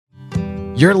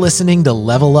You're listening to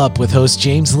Level Up with host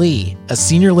James Lee, a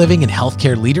senior living and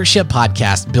healthcare leadership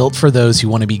podcast built for those who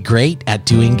want to be great at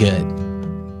doing good.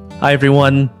 Hi,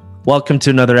 everyone. Welcome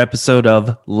to another episode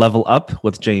of Level Up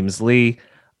with James Lee.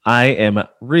 I am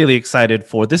really excited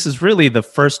for this. Is really the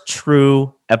first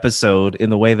true episode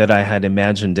in the way that I had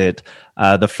imagined it.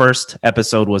 The first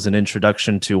episode was an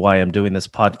introduction to why I'm doing this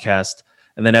podcast.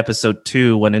 And then episode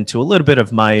 2 went into a little bit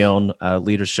of my own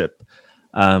leadership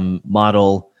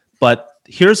model. But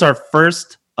here's our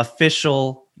first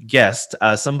official guest,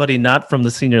 somebody not from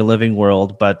the senior living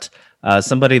world, but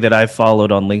somebody that I've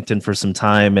followed on LinkedIn for some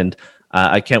time. And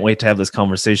I can't wait to have this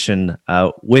conversation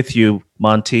with you,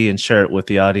 Monte, and share it with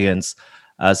the audience.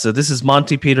 So this is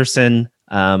Monte Pedersen.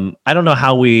 I don't know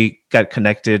how we got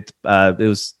connected. It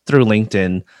was through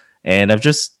LinkedIn. And I've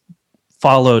just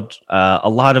followed a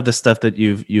lot of the stuff that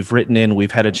you've written in.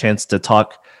 We've had a chance to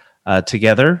talk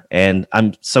together, and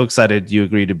I'm so excited you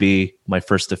agreed to be my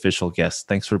first official guest.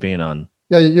 Thanks for being on.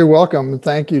 Yeah, you're welcome.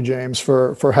 Thank you, James,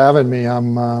 for having me.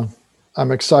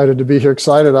 I'm excited to be here.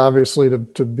 Excited, obviously,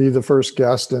 to be the first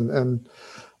guest, and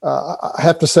I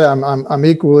have to say I'm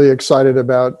equally excited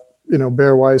about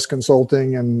Bearwise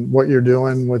Consulting and what you're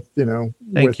doing with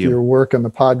your work and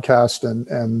the podcast,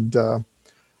 and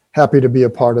happy to be a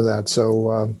part of that.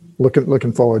 So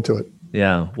looking forward to it.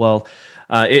 Yeah, well.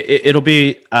 It'll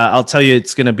be, I'll tell you,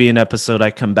 it's going to be an episode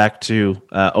I come back to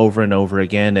over and over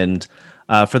again. And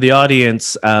for the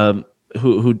audience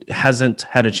who hasn't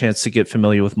had a chance to get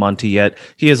familiar with Monte yet,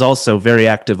 he is also very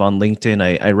active on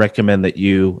LinkedIn. I recommend that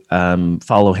you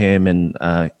follow him, and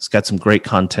he's got some great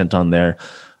content on there.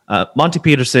 Monte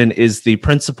Pedersen is the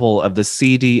principal of the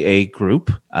CDA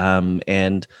group.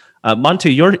 And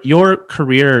Monte, your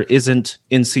career isn't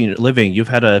in senior living. You've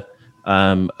had a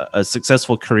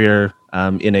successful career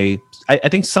in I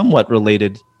think somewhat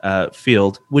related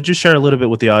field. Would you share a little bit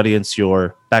with the audience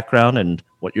your background and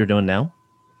what you're doing now?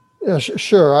 Yeah,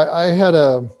 sure. I had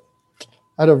a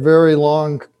very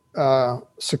long,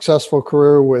 successful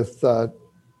career with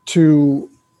 2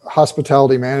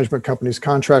 hospitality management companies,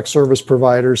 contract service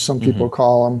providers, some people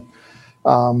call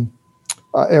them,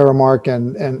 Aramark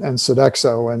and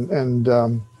Sodexo,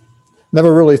 and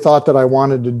never really thought that I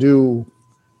wanted to do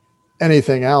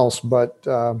anything else, but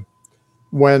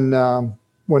when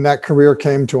that career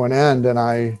came to an end, and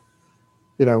I,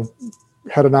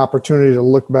 had an opportunity to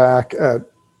look back at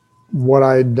what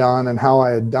I had done and how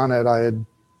I had done it, I had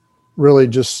really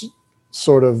just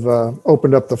sort of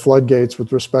opened up the floodgates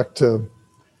with respect to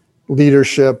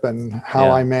leadership and how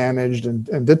I managed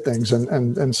and did things,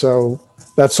 and so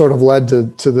that sort of led to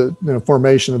the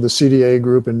formation of the CDA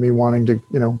group, and me wanting to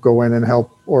go in and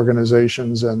help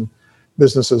organizations and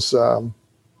businesses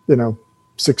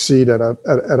succeed at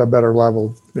a better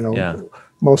level,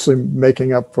 mostly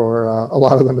making up for a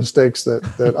lot of the mistakes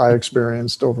that I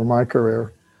experienced over my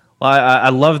career. Well, I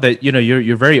love that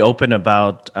you're very open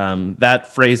about that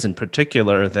phrase in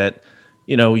particular, that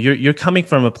you're coming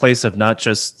from a place of not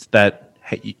just that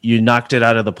you knocked it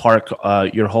out of the park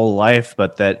your whole life,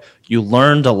 but that you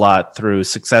learned a lot through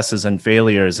successes and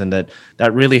failures, and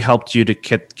that really helped you to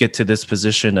get to this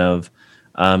position of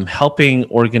helping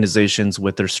organizations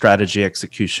with their strategy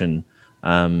execution.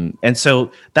 And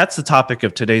so that's the topic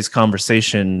of today's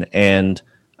conversation. And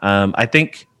I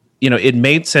think, it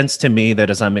made sense to me that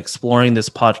as I'm exploring this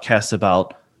podcast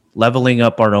about leveling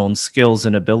up our own skills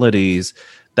and abilities,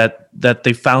 that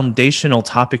the foundational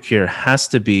topic here has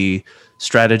to be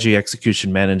strategy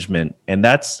execution management. And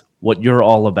that's what you're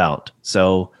all about.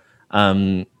 So,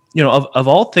 of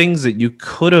all things that you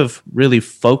could have really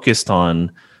focused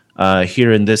on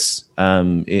here in this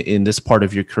part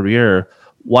of your career,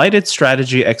 why did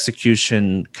strategy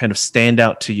execution kind of stand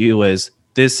out to you as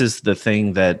this is the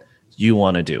thing that you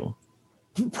want to do?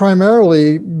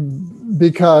 Primarily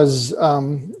because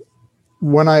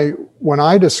when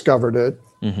I discovered it,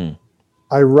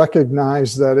 I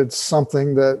recognized that it's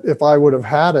something that if I would have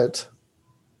had it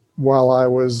while I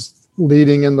was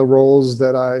leading in the roles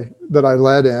that I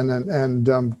led in,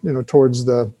 and towards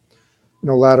the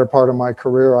latter part of my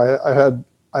career, I had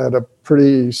a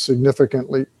pretty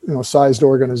significantly sized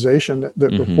organization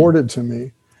that reported to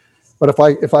me. But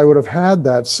if I would have had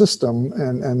that system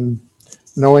and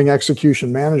knowing execution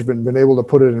management, been able to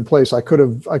put it in place, I could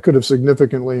have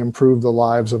significantly improved the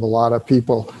lives of a lot of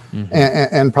people,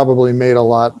 and probably made a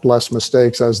lot less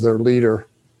mistakes as their leader.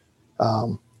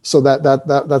 So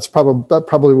that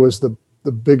probably was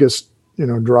the biggest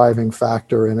driving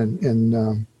factor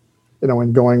in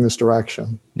going this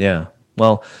direction. Yeah.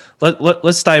 Well,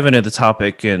 let's dive into the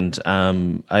topic, and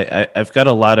I've got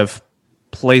a lot of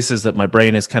places that my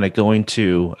brain is kind of going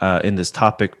to in this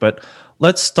topic, but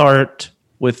let's start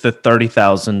with the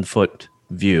 30,000 foot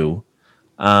view,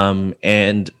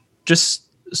 and just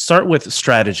start with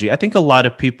strategy. I think a lot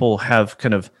of people have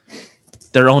kind of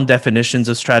their own definitions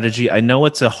of strategy. I know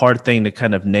it's a hard thing to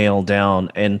kind of nail down.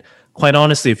 And quite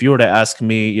honestly, if you were to ask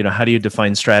me, how do you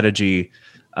define strategy,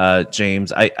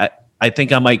 James, I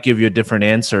think I might give you a different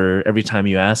answer every time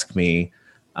you ask me.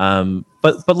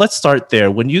 But let's start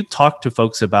there. When you talk to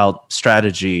folks about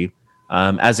strategy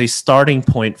as a starting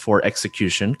point for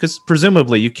execution, because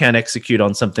presumably you can't execute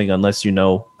on something unless you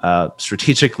know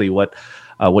strategically what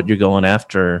you're going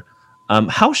after.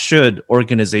 How should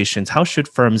organizations, how should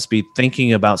firms be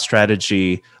thinking about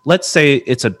strategy? Let's say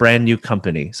it's a brand new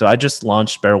company. So I just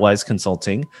launched Bearwise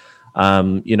Consulting.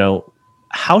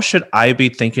 How should I be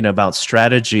thinking about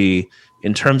strategy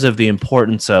in terms of the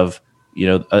importance of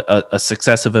a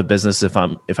success of a business if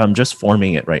I'm just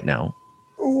forming it right now?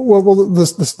 Well,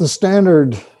 the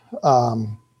standard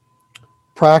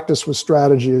practice with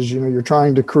strategy is you're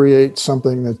trying to create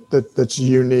something that's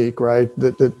unique, right?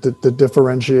 That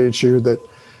differentiates you, that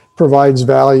provides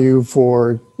value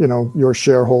for your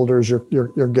shareholders,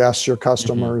 your guests, your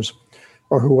customers,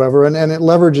 or whoever, and it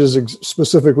leverages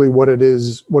specifically what it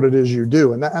is you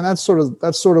do, and that's sort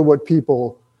of what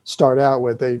people start out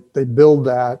with. They build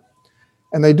that,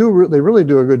 and they really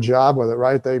do a good job with it,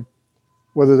 right?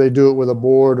 Whether they do it with a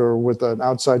board or with an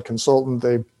outside consultant,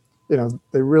 they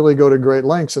really go to great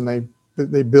lengths, and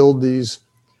they build these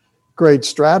great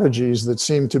strategies that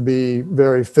seem to be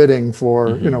very fitting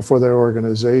for for their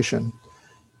organization.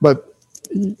 But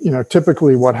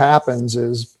typically what happens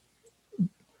is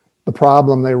the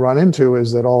problem they run into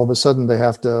is that all of a sudden they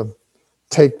have to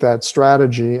take that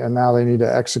strategy and now they need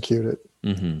to execute it.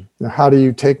 How do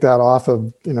you take that off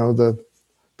of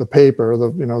the paper,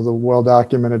 the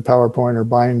well-documented PowerPoint or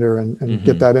binder, and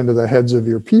get that into the heads of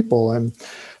your people? And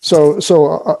so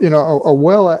a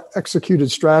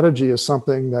well-executed strategy is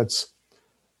something that's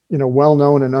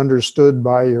well-known and understood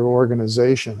by your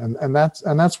organization, and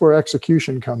that's where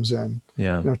execution comes in.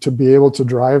 Yeah. To be able to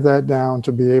drive that down,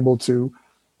 to be able to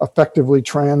effectively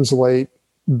translate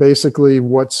basically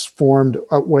what's formed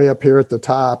way up here at the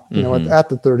top, at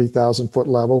the 30,000 foot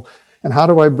level. And how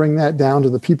do I bring that down to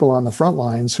the people on the front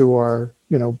lines who are,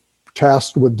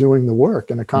 tasked with doing the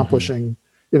work and accomplishing,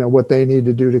 what they need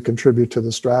to do to contribute to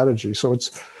the strategy. So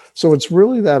it's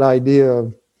really that idea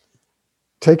of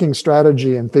taking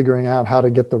strategy and figuring out how to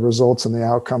get the results and the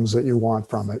outcomes that you want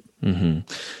from it.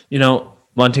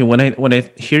 Monte, when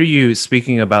I hear you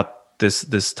speaking about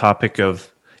this topic of,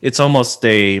 it's almost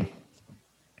I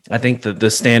think that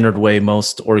the standard way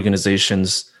most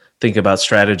organizations think about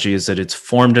strategy is that it's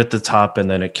formed at the top and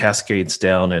then it cascades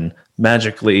down, and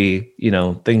magically,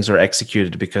 things are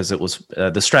executed because it was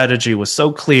the strategy was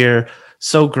so clear,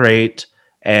 so great,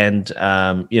 and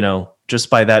just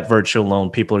by that virtue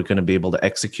alone, people are going to be able to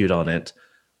execute on it.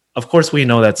 Of course, we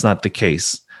know that's not the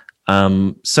case.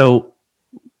 So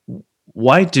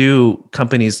why do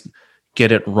companies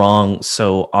get it wrong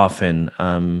so often?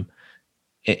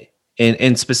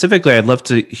 And specifically, I'd love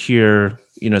to hear,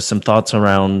 some thoughts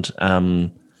around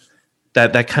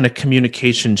that kind of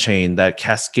communication chain, that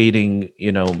cascading,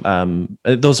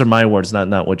 those are my words,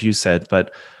 not what you said,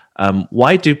 but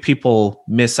why do people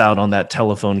miss out on that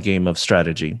telephone game of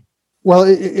strategy? Well,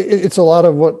 it's a lot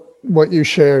of what you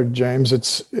shared, James.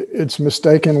 It's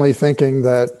mistakenly thinking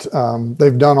that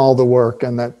they've done all the work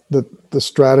and that the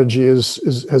strategy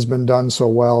has been done so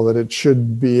well that it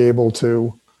should be able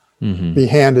to be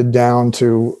handed down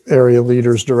to area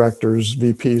leaders, directors,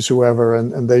 VPs, whoever,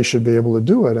 and they should be able to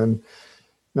do it. And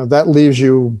that leaves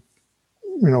you,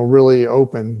 really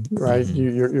open, right?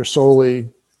 You're solely,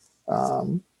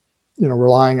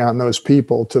 relying on those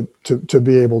people to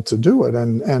be able to do it.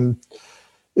 And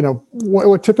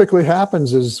what typically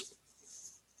happens is,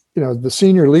 the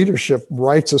senior leadership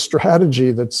writes a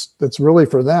strategy that's really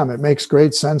for them. It makes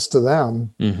great sense to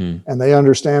them, and they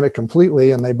understand it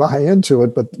completely, and they buy into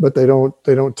it. But they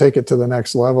don't take it to the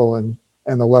next level and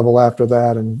the level after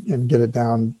that, and get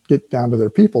down to their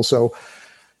people. So,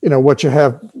 what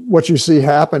you see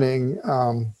happening,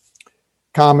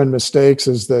 common mistakes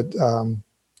is that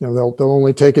they'll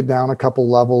only take it down a couple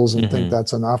levels and think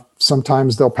that's enough.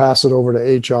 Sometimes they'll pass it over to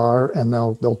HR and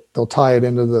they'll tie it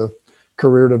into the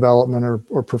career development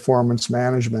or performance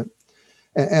management.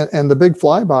 And the big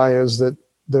flyby is that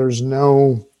there's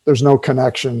no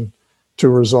connection to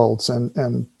results.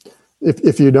 And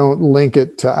if you don't link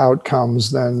it to outcomes,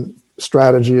 then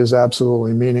strategy is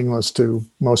absolutely meaningless to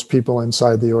most people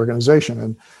inside the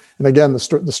organization. And again, the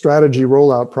strategy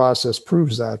rollout process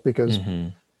proves that, because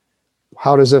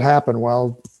how does it happen?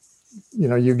 Well,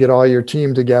 you get all your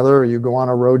team together, or you go on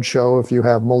a road show if you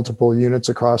have multiple units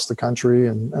across the country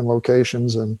and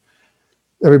locations, and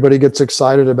everybody gets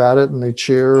excited about it and they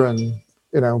cheer. And,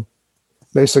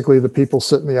 basically the people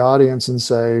sit in the audience and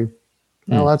say,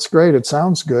 well, that's great. It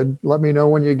sounds good. Let me know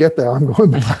when you get there. I'm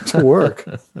going back to work.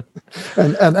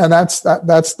 and that's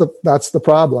the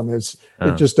problem is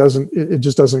it just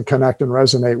doesn't connect and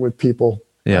resonate with people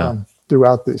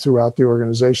throughout the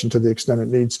organization to the extent it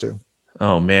needs to.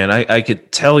 Oh man, I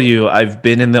could tell you I've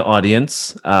been in the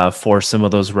audience for some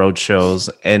of those road shows,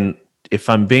 and if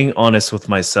I'm being honest with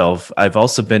myself, I've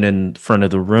also been in front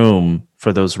of the room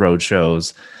for those road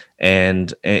shows,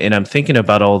 and I'm thinking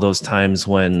about all those times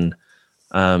when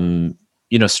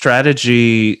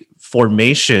strategy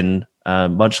formation,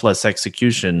 much less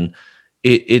execution,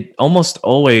 it almost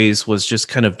always was just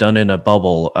kind of done in a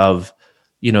bubble of,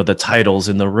 the titles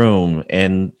in the room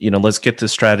and, let's get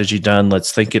this strategy done.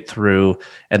 Let's think it through.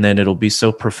 And then it'll be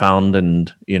so profound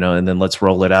and then let's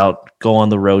roll it out, go on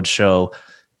the road show.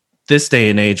 This day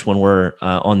and age, when we're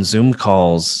on Zoom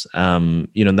calls,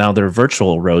 now they're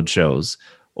virtual road shows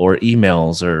or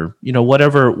emails or,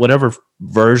 whatever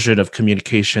version of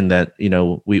communication that,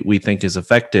 we think is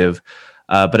effective.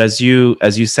 But as you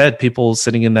said, people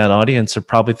sitting in that audience are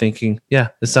probably thinking, yeah,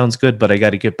 this sounds good, but I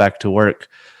got to get back to work.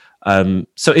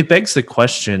 So it begs the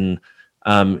question,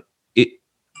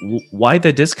 why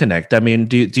the disconnect? I mean,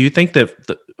 do you think that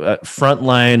the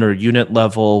frontline or unit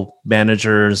level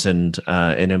managers and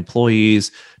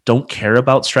employees don't care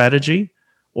about strategy,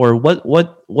 or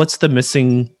what's the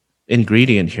missing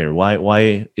ingredient here?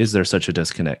 Why is there such a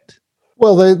disconnect?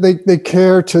 Well, they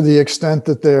care to the extent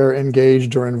that they're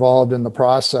engaged or involved in the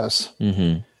process.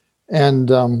 Mm-hmm.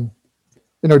 And,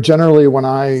 generally when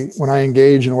I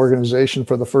engage an organization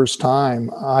for the first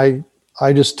time, I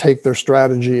just take their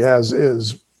strategy as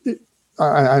is.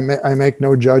 I make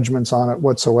no judgments on it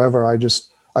whatsoever. I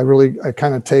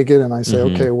kind of take it and I say,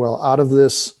 mm-hmm. Okay, well, out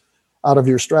of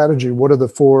your strategy, what are the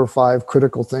 4 or 5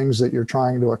 critical things that you're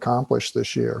trying to accomplish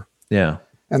this year? Yeah.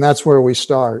 And that's where we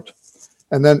start.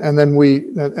 And then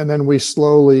we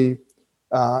slowly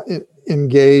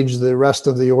engage the rest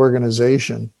of the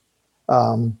organization,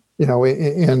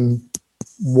 in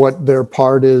what their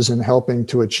part is in helping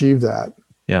to achieve that.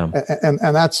 Yeah.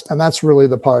 And that's really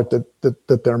the part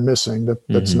that they're missing,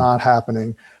 that's mm-hmm. not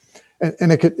happening.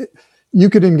 And you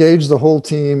could engage the whole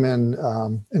team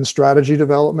in strategy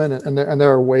development, and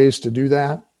there are ways to do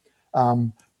that.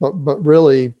 But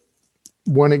really,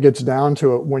 when it gets down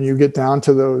to it, when you get down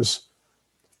to those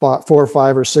 4 or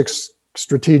 5 or 6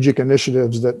 strategic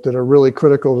initiatives that are really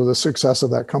critical to the success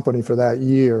of that company for that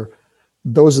year,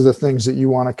 those are the things that you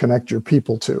want to connect your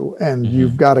people to. And mm-hmm.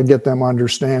 you've got to get them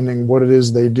understanding what it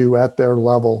is they do at their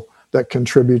level that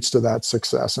contributes to that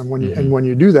success. And when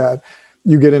you do that,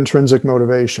 you get intrinsic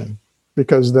motivation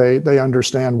because they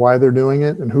understand why they're doing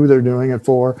it and who they're doing it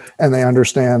for. And they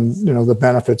understand, the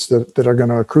benefits that are going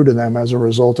to accrue to them as a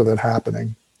result of it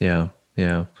happening. Yeah.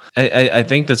 Yeah. I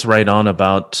think that's right on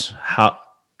about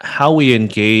how we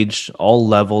engage all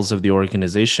levels of the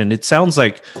organization. It sounds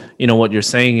like, what you're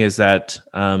saying is that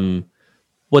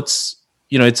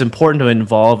it's important to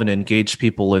involve and engage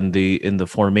people in the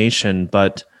formation,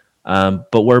 but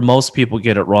where most people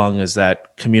get it wrong is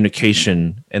that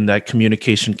communication and that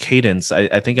communication cadence.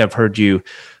 I think I've heard you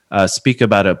speak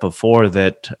about it before,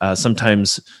 that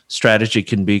sometimes strategy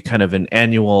can be kind of an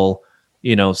annual,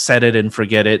 set it and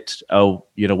forget it. Oh,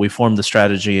 we formed the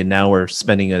strategy and now we're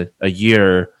spending a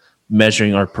year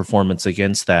measuring our performance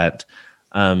against that.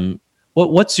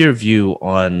 What's your view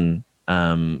on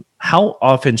how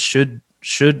often should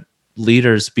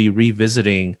leaders be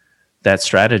revisiting that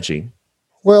strategy?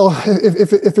 Well,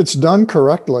 if it's done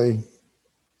correctly,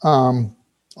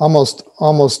 almost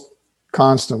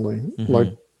constantly,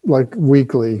 mm-hmm. like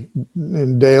weekly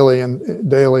and daily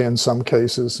in some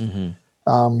cases.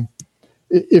 Mm-hmm.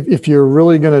 If you're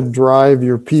really going to drive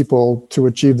your people to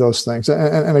achieve those things,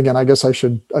 and again, I guess I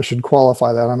should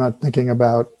qualify that. I'm not thinking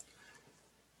about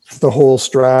the whole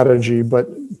strategy, but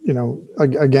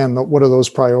again, what are those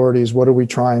priorities? What are we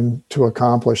trying to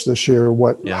accomplish this year?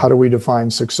 How do we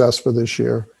define success for this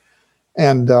year?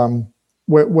 And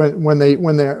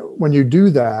when you do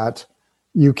that,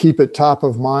 you keep it top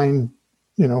of mind,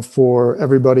 for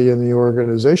everybody in the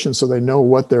organization, so they know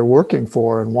what they're working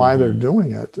for and why mm-hmm. they're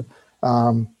doing it.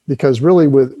 Because really,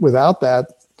 without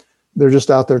that, they're just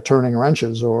out there turning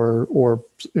wrenches or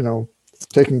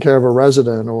taking care of a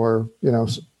resident or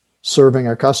serving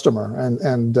a customer,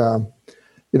 and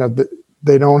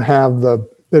they don't have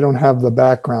the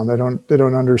background. They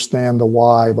don't understand the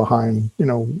why behind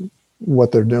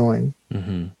what they're doing.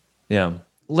 Mm-hmm. Yeah.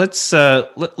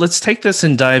 let's take this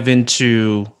and dive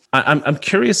into. I'm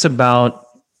curious about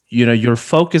your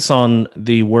focus on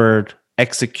the word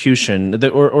execution,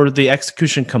 or the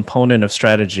execution component of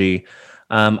strategy.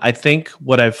 I think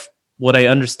what I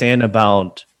understand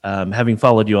about having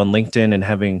followed you on LinkedIn and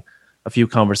having a few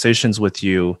conversations with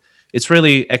you, it's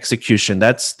really execution.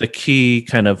 That's the key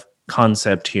kind of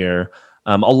concept here.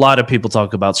 A lot of people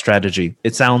talk about strategy.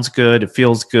 It sounds good. It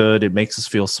feels good. It makes us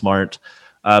feel smart.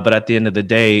 But at the end of the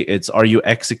day, it's, are you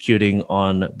executing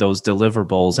on those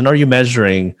deliverables, and are you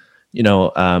measuring,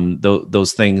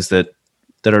 those things that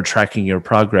are tracking your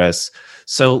progress?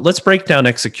 So let's break down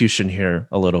execution here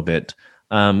a little bit.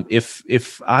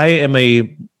 If I am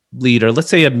a leader, let's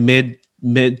say a mid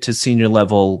to senior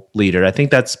level leader, I think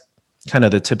that's kind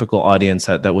of the typical audience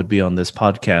that would be on this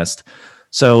podcast.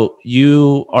 So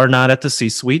you are not at the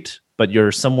C-suite, but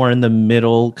you're somewhere in the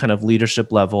middle kind of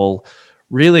leadership level.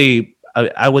 Really,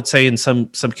 I would say in some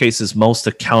cases most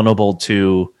accountable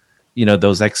to,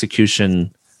 those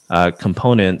execution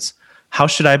components. How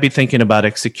should I be thinking about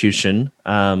execution?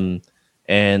 And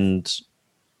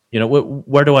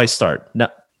where do I start? Now,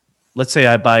 let's say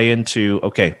I buy into,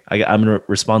 okay, I'm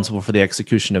responsible for the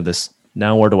execution of this.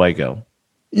 Now, where do I go?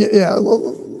 Yeah.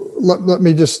 Well, let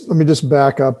me just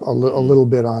back up a little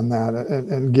bit on that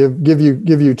and give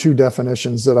you two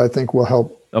definitions that I think will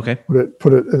help. Okay.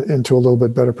 Put it into a little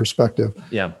bit better perspective.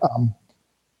 Yeah.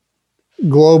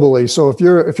 Globally, so if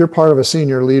you're part of a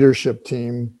senior leadership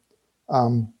team,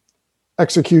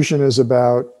 execution is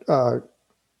about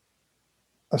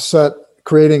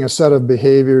creating a set of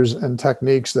behaviors and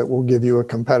techniques that will give you a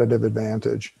competitive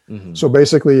advantage. Mm-hmm. So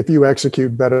basically, if you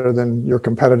execute better than your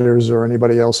competitors or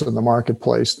anybody else in the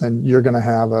marketplace, then you're going to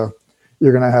have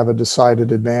a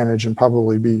decided advantage and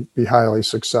probably be highly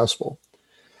successful.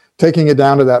 Taking it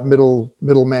down to that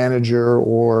middle manager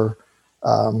or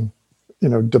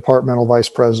departmental vice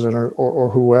president or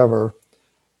whoever,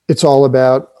 it's all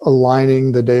about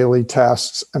aligning the daily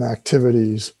tasks and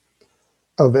activities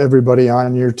of everybody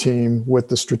on your team with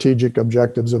the strategic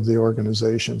objectives of the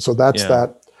organization. So that's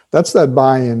that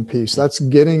buy-in piece. That's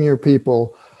getting your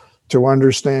people to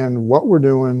understand what we're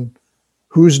doing,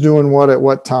 who's doing what at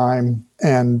what time,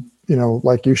 and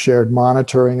like you shared,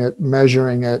 monitoring it,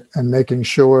 measuring it, and making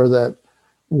sure that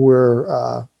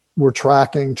we're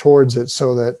tracking towards it,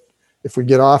 so that if we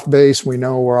get off base, we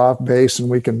know we're off base, and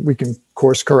we can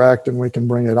course correct, and we can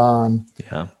bring it on.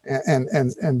 Yeah.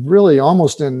 And really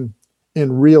almost in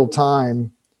real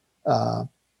time,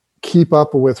 keep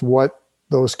up with what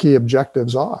those key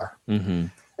objectives are. Mm-hmm.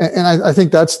 And I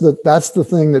think that's the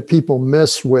thing that people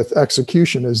miss with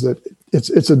execution, is that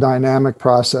it's a dynamic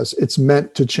process. It's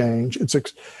meant to change.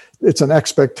 It's an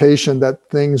expectation that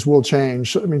things will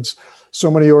change. I mean,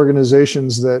 so many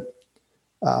organizations that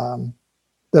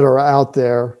are out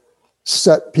there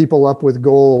set people up with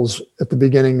goals at the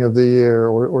beginning of the year,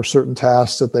 or certain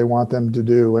tasks that they want them to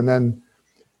do, and then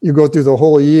you go through the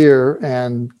whole year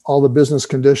and all the business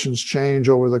conditions change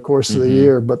over the course of the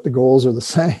year, but the goals are the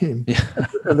same. Yeah.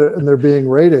 and they're being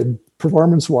rated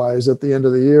performance-wise at the end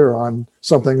of the year on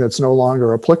something that's no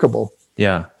longer applicable.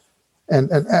 Yeah.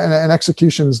 And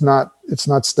execution's not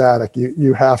static.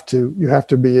 You have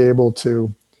to be able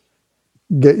to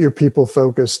get your people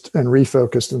focused and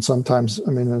refocused. And sometimes,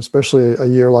 especially a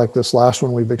year like this last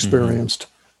one we've experienced,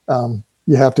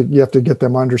 you have to get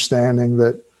them understanding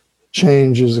that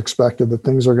change is expected, that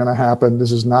things are going to happen.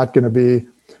 This is not going to be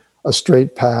a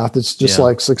straight path. It's just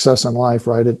like success in life,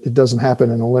 right? It doesn't happen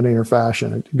in a linear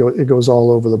fashion. It goes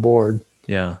all over the board.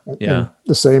 Yeah. And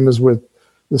the same as with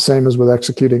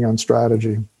executing on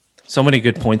strategy. So many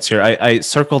good points here. I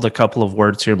circled a couple of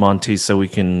words here, Monte, so we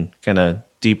can kind of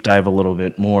deep dive a little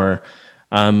bit more.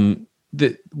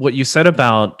 What you said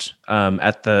about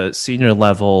at the senior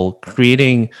level,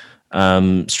 creating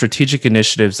strategic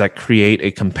initiatives that create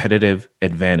a competitive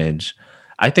advantage.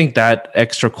 I think that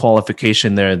extra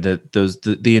qualification there, that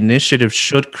the initiative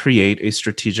should create a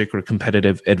strategic or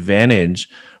competitive advantage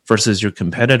versus your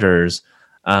competitors.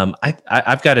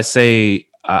 I've got to say,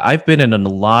 I've been in a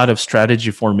lot of strategy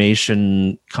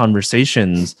formation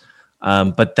conversations,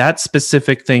 but that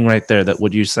specific thing right there, that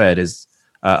what you said is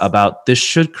about this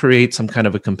should create some kind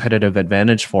of a competitive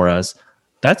advantage for us.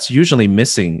 That's usually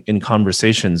missing in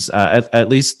conversations, at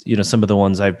least some of the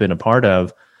ones I've been a part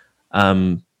of.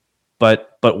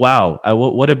 But wow,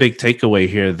 what a big takeaway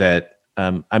here! That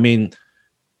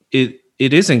it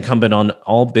is incumbent on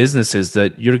all businesses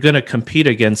that you're going to compete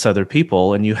against other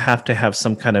people, and you have to have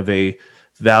some kind of a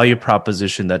value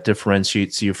proposition that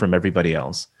differentiates you from everybody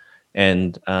else.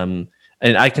 And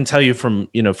And I can tell you from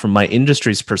my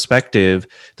industry's perspective,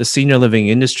 the senior living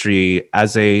industry,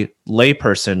 as a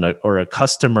layperson or a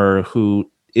customer who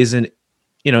isn't,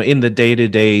 in the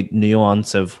day-to-day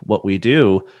nuance of what we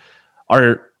do,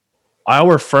 our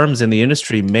firms in the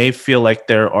industry may feel like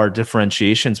there are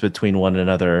differentiations between one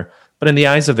another, but in the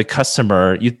eyes of the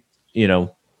customer,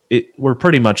 we're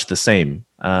pretty much the same.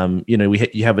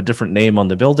 You have a different name on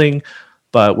the building,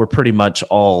 but we're pretty much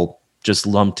all just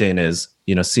lumped in as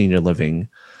senior living.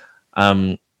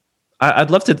 I'd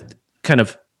love to kind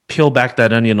of peel back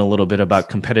that onion a little bit about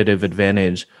competitive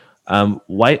advantage.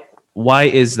 Why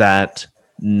is that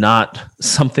not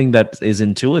something that is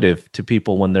intuitive to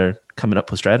people when they're coming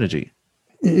up with strategy?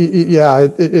 Yeah,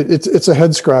 it's a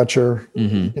head scratcher,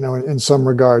 in some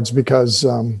regards, because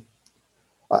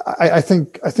I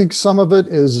think some of it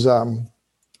is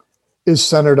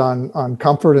centered on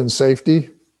comfort and safety.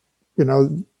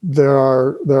 There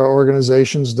are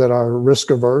organizations that are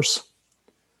risk averse,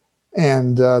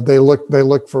 and they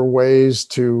look for ways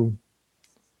to,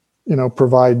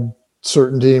 provide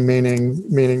certainty, meaning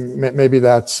maybe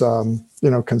that's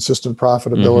consistent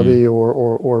profitability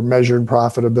or measured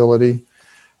profitability.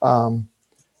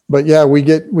 But yeah, we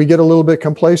get a little bit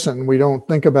complacent, and we don't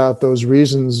think about those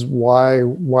reasons why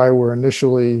we're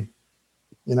initially,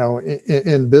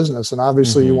 in business. And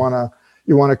obviously, you want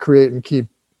to create and keep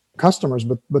customers,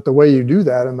 but the way you do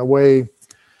that, and the way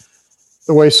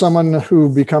someone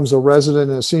who becomes a resident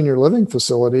in a senior living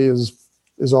facility is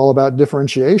all about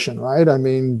differentiation, right? I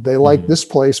mean, they like this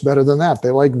place better than that.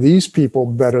 They like these people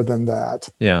better than that.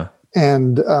 Yeah.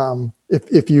 And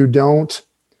if you don't,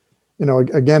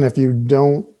 again, if you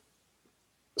don't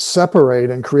separate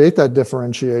and create that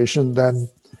differentiation, then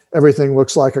everything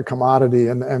looks like a commodity.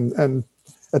 And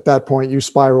at that point, you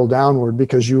spiral downward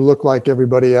because you look like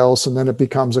everybody else, and then it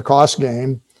becomes a cost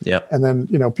game. Yep. And then,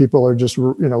 people are just,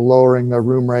 lowering their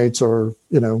room rates or,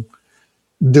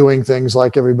 doing things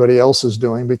like everybody else is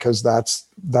doing, because that's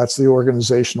the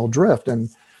organizational drift. And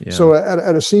so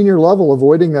at a senior level,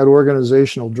 avoiding that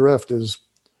organizational drift is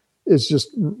just,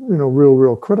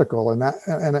 real critical. And that,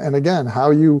 and again, how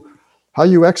you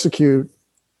execute,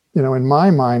 in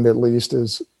my mind, at least,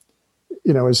 is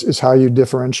how you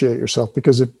differentiate yourself.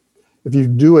 Because if you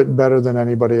do it better than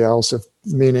anybody else,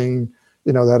 meaning,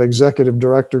 that executive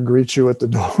director greets you at the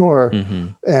door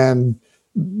and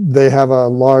they have a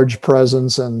large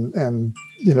presence and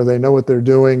they know what they're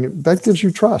doing, that gives you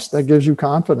trust, that gives you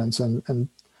confidence. And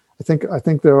I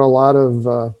think there are a lot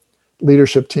of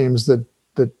leadership teams that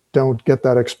don't get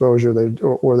that exposure.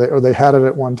 They had it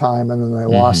at one time and then they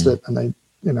lost it, and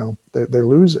they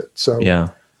lose it. So yeah.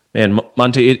 Man,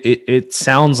 Monte, it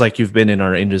sounds like you've been in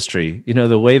our industry.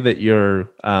 The way that you're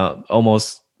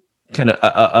almost kind of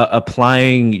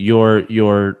applying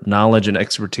your knowledge and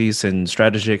expertise in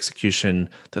strategy execution,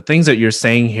 the things that you're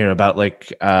saying here about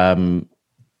when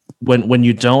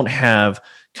you don't have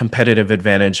competitive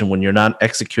advantage and when you're not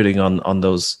executing on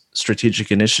those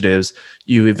strategic initiatives,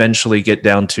 you eventually get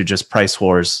down to just price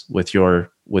wars with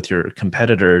your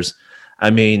competitors. I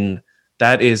mean,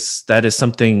 that is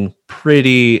something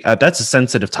pretty, that's a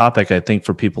sensitive topic, I think,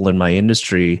 for people in my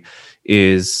industry,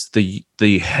 is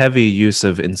the heavy use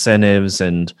of incentives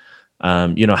and,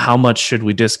 how much should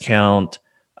we discount?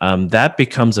 That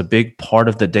becomes a big part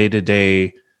of the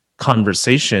day-to-day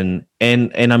conversation.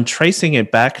 And I'm tracing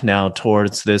it back now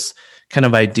towards this kind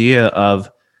of idea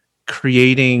of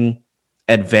creating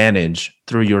advantage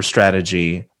through your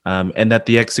strategy, and that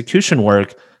the execution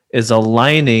work is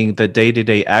aligning the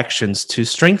day-to-day actions to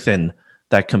strengthen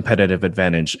that competitive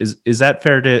advantage. Is that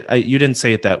fair to, you didn't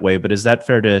say it that way, but is that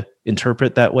fair to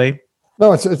interpret that way?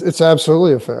 No, it's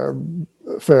absolutely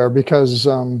fair because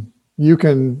you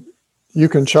can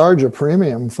charge a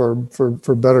premium for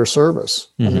better service.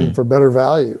 I mean, for better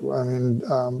value. I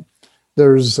mean,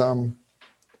 there's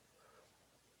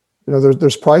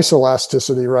price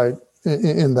elasticity, right?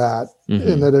 In that,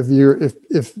 in that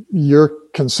if you're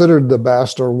considered the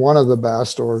best or one of the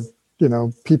best, or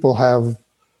people have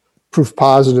proof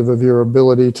positive of your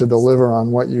ability to deliver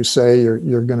on what you say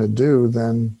you're going to do,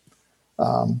 then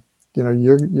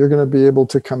you're going to be able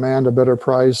to command a better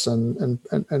price and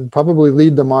probably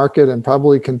lead the market and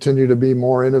probably continue to be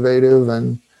more innovative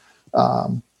and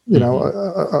a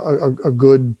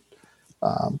good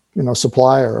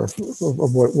supplier of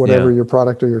whatever your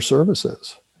product or your service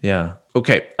is. Yeah.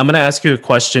 Okay. I'm going to ask you a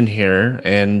question here,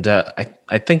 and I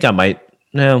think I might.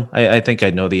 No, I think I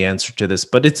know the answer to this,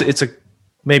 but it's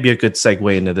maybe a good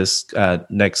segue into this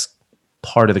next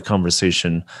part of the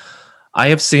conversation. I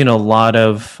have seen a lot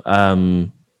of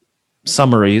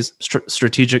summaries,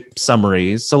 strategic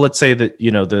summaries. So let's say that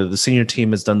the senior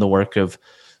team has done the work of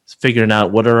figuring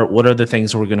out what are the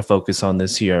things we're going to focus on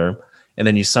this year, and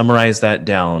then you summarize that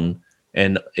down,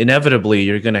 and inevitably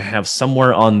you're going to have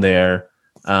somewhere on there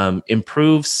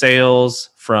improve sales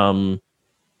from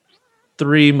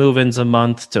 3 move-ins a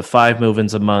month to 5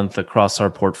 move-ins a month across our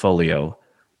portfolio.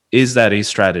 Is that a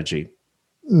strategy?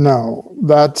 No,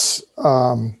 that's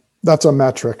a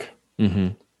metric. Mm-hmm.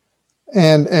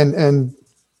 And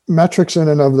metrics in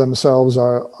and of themselves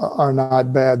are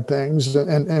not bad things.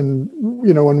 And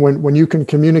when you can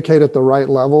communicate at the right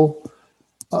level,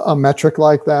 a metric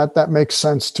like that makes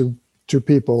sense to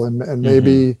people. And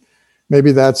maybe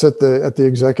that's at the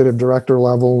executive director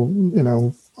level.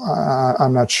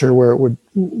 I'm not sure where it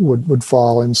would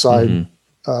fall inside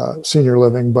senior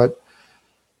living, but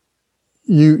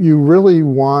you really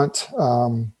want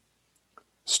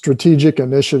strategic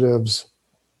initiatives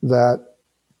that,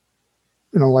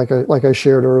 like I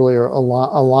shared earlier,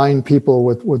 align people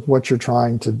with what you're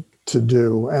trying to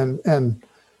do.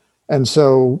 And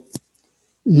so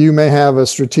you may have a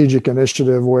strategic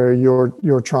initiative where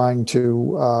you're trying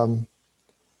to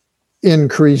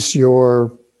increase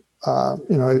your,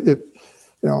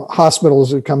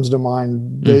 hospitals, it comes to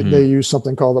mind, they use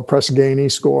something called the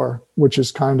Press-Ganey score, which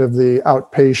is kind of the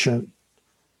outpatient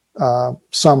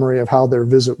summary of how their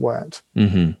visit went.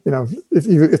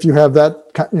 If you have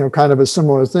that, kind of a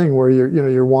similar thing where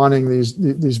you're wanting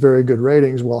these very good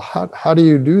ratings. Well, how do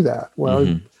you do that?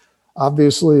 Well,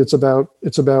 obviously it's about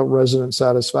resident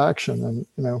satisfaction,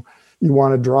 and you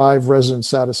want to drive resident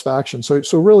satisfaction. So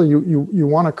really you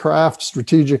want to craft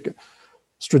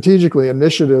strategically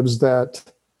initiatives that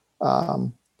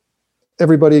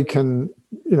everybody can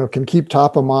keep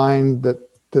top of mind, that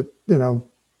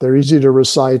they're easy to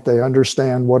recite, they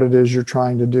understand what it is you're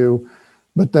trying to do,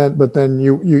 but then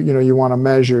you want to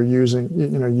measure using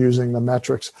the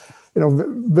metrics. Let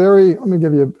me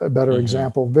give you a better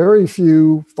example. Very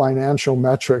few financial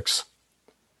metrics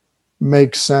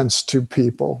make sense to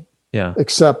people,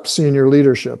 except senior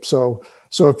leadership. So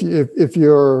if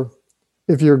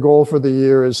your goal for the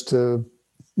year is to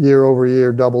year over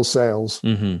year double sales,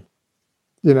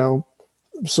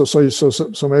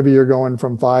 so maybe you're going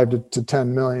from 5 to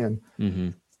 10 million.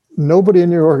 Nobody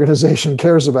in your organization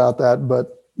cares about that,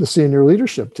 but the senior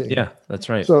leadership team. Yeah, that's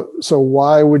right. So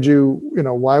why would you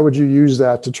use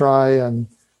that to try and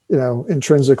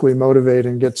intrinsically motivate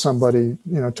and get somebody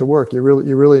to work? You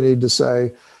really need to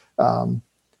say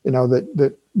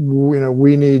that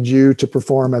we need you to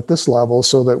perform at this level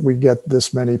so that we get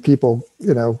this many people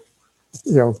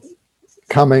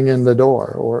coming in the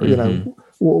door, or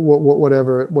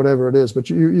whatever it is. But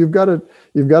you've got to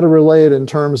relay it in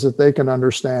terms that they can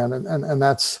understand, and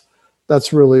that's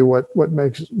really what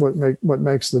makes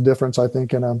the difference, I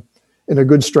think, in a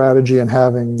good strategy and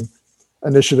having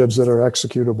initiatives that are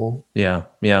executable. Yeah.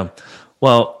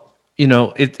 Well,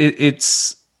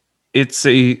 it's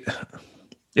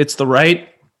the right,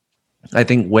 I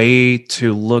think, way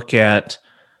to look at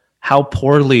how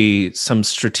poorly some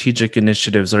strategic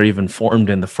initiatives are even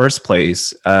formed in the first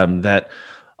place. That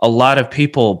a lot of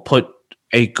people put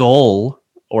a goal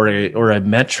or a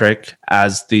metric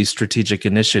as the strategic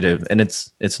initiative, and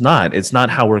it's not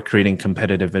how we're creating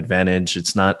competitive advantage.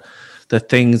 It's not the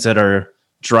things that are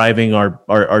driving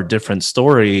our different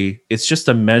story. It's just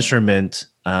a measurement,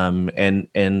 and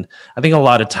I think a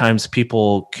lot of times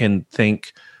people can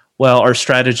think, well, our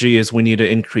strategy is we need to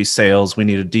increase sales, we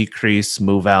need to decrease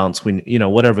move-outs,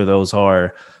 whatever those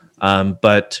are,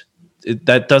 but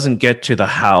that doesn't get to the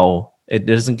how. It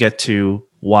doesn't get to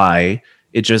why.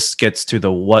 It just gets to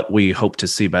the what we hope to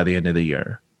see by the end of the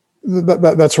year.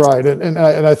 That's right, and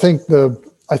I think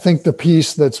the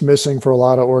piece that's missing for a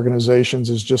lot of organizations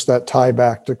is just that tie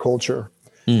back to culture.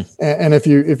 And if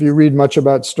you read much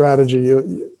about strategy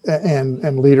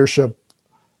and leadership,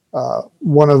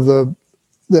 one of the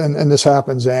and this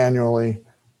happens annually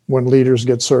when leaders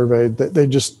get surveyed, that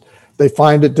they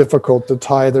find it difficult to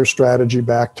tie their strategy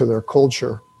back to their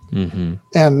culture.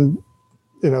 And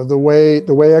the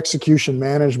way execution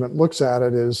management looks at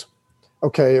it is,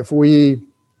 okay, if we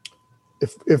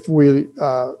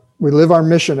live our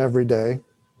mission every day,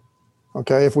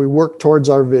 okay, if we work towards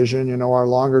our vision, our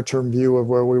longer term view of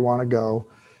where we want to go,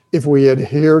 if we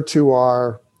adhere to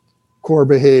our core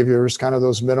behaviors, kind of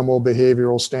those minimal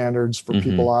behavioral standards for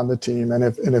people on the team, and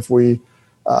if we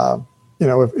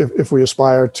if we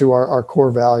aspire to our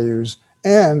core values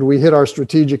and we hit our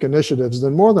strategic initiatives,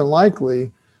 then more than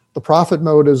likely the profit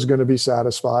mode is going to be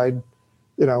satisfied.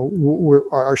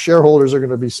 Our shareholders are going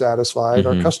to be satisfied.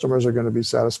 Our customers are going to be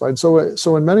satisfied.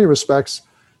 So in many respects,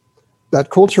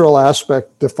 that cultural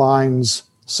aspect defines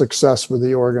success for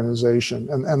the organization,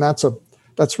 and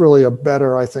that's really a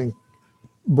better, I think,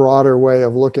 broader way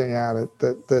of looking at it,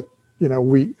 that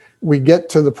we get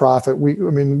to the profit. We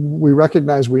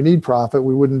recognize we need profit.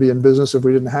 We wouldn't be in business if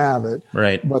we didn't have it.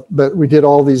 Right. But we did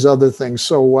all these other things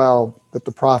so well that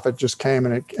the profit just came,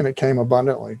 and it came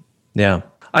abundantly. Yeah.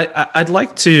 I'd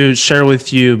like to share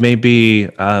with you maybe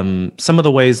some of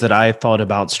the ways that I thought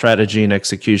about strategy and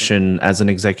execution as an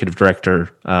executive director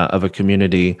of a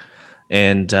community,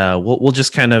 and we'll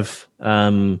just kind of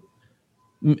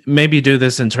maybe do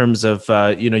this in terms of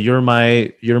you're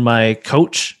my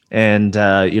coach, and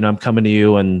I'm coming to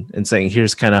you and saying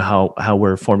here's kind of how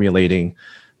we're formulating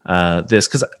this,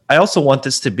 because I also want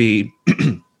this to be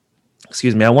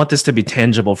excuse me, I want this to be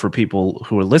tangible for people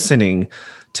who are listening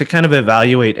to kind of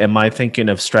evaluate, am I thinking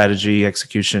of strategy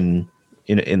execution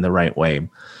in the right way?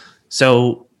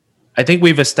 So I think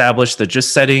we've established that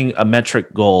just setting a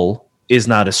metric goal is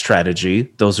not a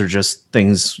strategy. Those are just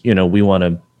things,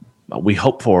 we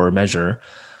hope for or measure.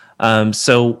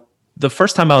 So the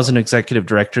first time I was an executive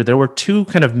director, there were two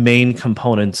kind of main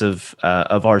components of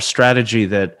our strategy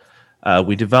that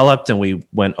we developed, and we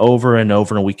went over and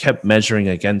over, and we kept measuring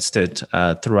against it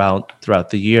throughout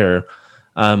the year.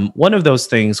 One of those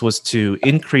things was to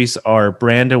increase our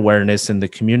brand awareness in the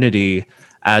community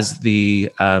as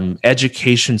the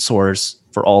education source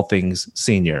for all things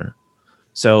senior.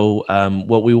 So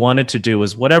what we wanted to do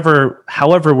was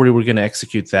however we were going to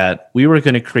execute that, we were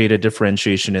going to create a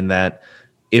differentiation in that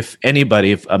if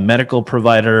a medical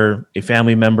provider, a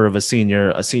family member of a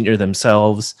senior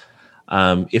themselves,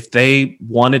 if they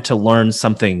wanted to learn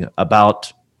something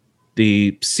about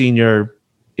the senior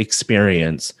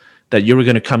experience, that you were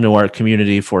going to come to our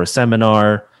community for a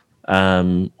seminar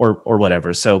or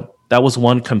whatever. So that was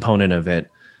one component of it.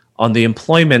 On the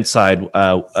employment side,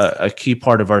 a key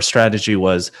part of our strategy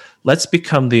was let's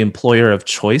become the employer of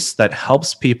choice that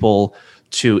helps people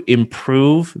to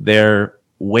improve their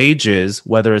wages,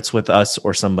 whether it's with us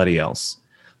or somebody else.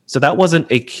 So that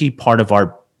wasn't a key part of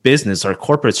our business, our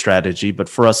corporate strategy, but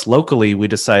for us locally, we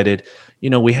decided,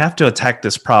 we have to attack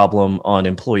this problem on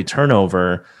employee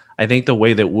turnover. I think the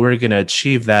way that we're going to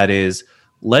achieve that is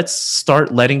let's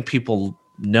start letting people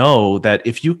know that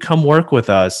if you come work with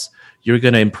us, you're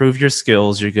going to improve your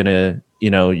skills. You're going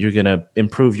to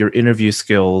improve your interview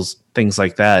skills, things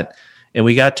like that. And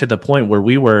we got to the point where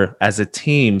we were, as a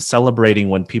team, celebrating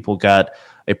when people got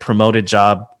a promoted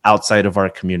job outside of our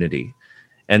community.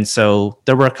 And so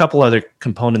there were a couple other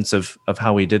components of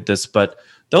how we did this, but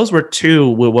those were two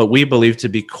what we believe to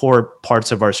be core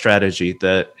parts of our strategy: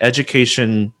 the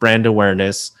education, brand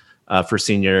awareness for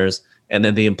seniors, and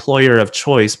then the employer of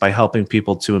choice by helping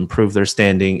people to improve their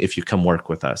standing if you come work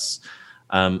with us.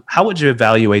 How would you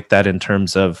evaluate that in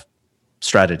terms of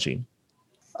strategy?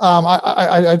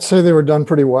 I'd say they were done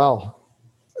pretty well,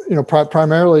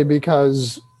 primarily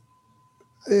because,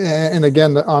 and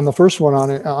again, on the first one,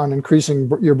 on increasing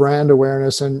your brand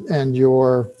awareness and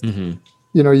your,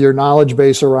 your knowledge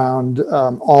base around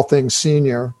all things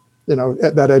senior,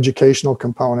 that educational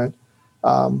component.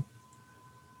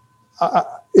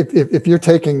 If you're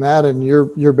taking that and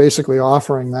you're basically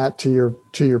offering that to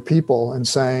your people and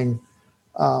saying,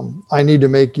 I need to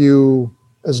make you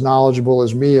as knowledgeable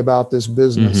as me about this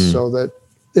business, so that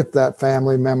if that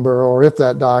family member or if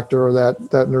that doctor or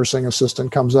that nursing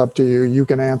assistant comes up to you, you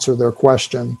can answer their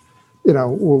question,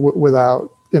 without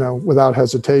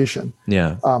hesitation.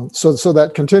 Yeah. So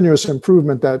that continuous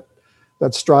improvement,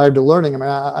 that strive to learning. I mean,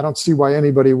 I don't see why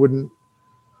anybody wouldn't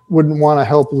want to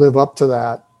help live up to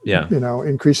that. Yeah.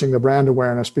 Increasing the brand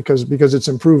awareness because it's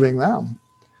improving them.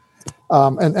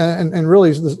 And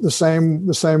really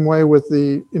the same way with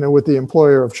the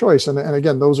employer of choice. And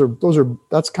again,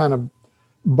 that's kind of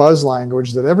buzz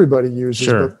language that everybody uses.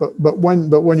 Sure. But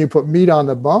when you put meat on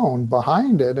the bone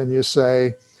behind it and you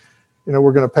say,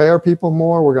 we're going to pay our people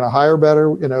more, we're going to hire better,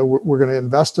 we're going to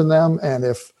invest in them. And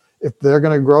if they're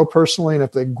going to grow personally and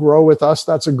if they grow with us,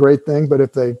 that's a great thing. But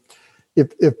if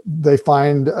they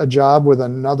find a job with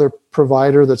another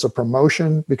provider that's a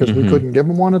promotion because we couldn't give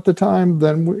them one at the time,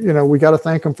 then we got to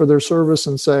thank them for their service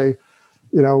and say,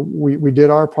 we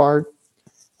did our part.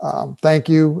 Thank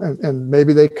you, and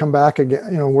maybe they come back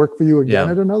again, work for you again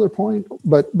at another point.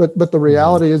 But the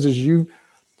reality is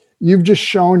you've just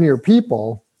shown your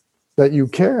people that you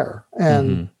care,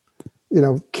 and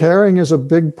caring is a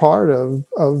big part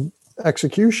of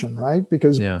execution, right?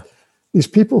 Because these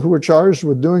people who are charged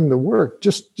with doing the work,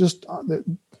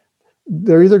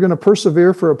 they're either going to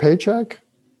persevere for a paycheck,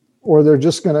 or they're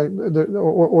just going to,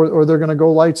 or they're going to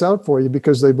go lights out for you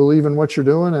because they believe in what you're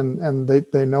doing, and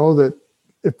they know that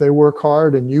if they work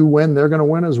hard and you win, they're going to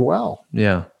win as well.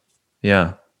 Yeah,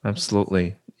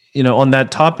 absolutely. On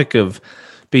that topic of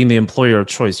being the employer of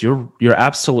choice, you're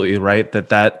absolutely right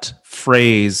that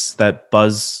phrase, that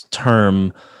buzz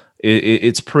term,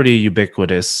 it's pretty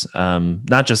ubiquitous,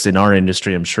 not just in our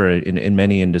industry, I'm sure in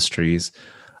many industries.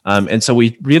 And so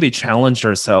we really challenged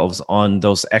ourselves on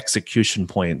those execution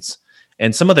points.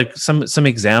 And some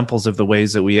examples of the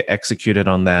ways that we executed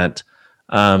on that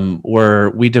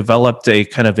were we developed a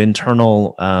kind of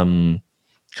internal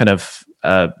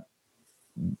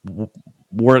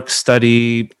work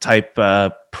study type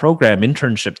program,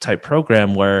 internship type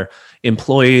program, where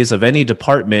employees of any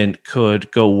department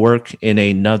could go work in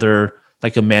another,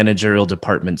 like a managerial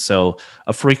department. So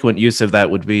a frequent use of that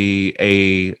would be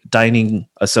a dining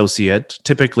associate,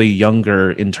 typically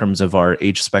younger in terms of our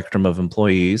age spectrum of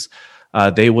employees.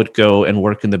 They would go and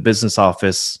work in the business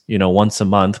office, once a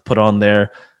month, put on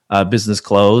their business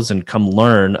clothes and come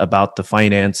learn about the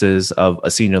finances of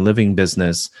a senior living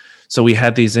business. So we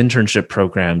had these internship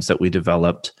programs that we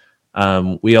developed.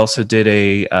 We also did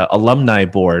a alumni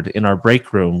board in our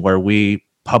break room where we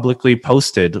publicly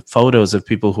posted photos of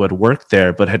people who had worked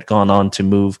there but had gone on to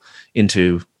move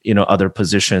into other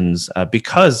positions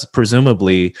because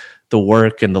presumably the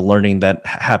work and the learning that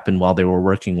happened while they were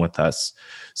working with us.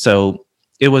 So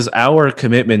it was our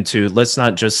commitment to, let's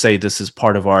not just say this is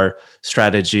part of our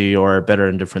strategy or a better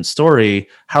and different story.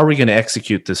 How are we going to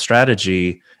execute this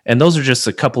strategy? And those are just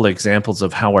a couple of examples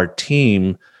of how our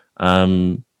team,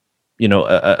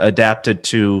 adapted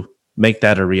to make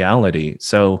that a reality.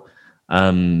 So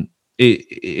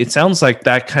it sounds like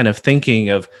that kind of thinking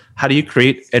of how do you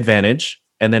create advantage,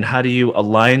 and then how do you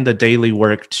align the daily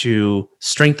work to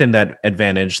strengthen that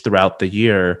advantage throughout the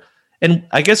year. And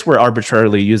I guess we're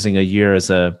arbitrarily using a year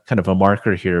as a kind of a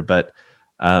marker here, but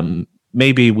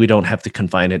maybe we don't have to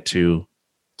confine it to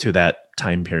that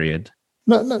time period.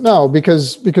 No,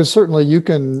 because certainly you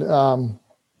can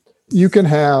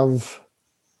have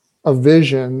a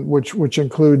vision which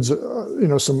includes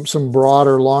some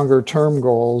broader, longer term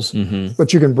goals, Mm-hmm.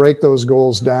 but you can break those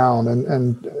goals down,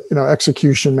 and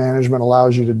execution management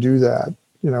allows you to do that.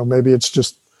 Maybe it's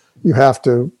just you have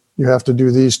to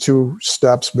do these 2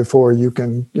 steps before you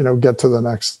can get to the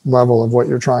next level of what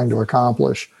you're trying to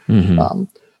accomplish. Mm-hmm.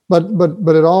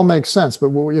 But it all makes sense. But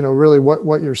really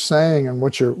what you're saying and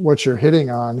what you're hitting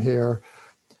on here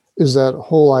is that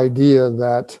whole idea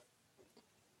that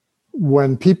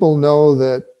when people know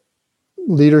that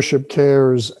leadership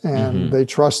cares and Mm-hmm. they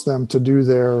trust them to do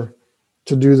their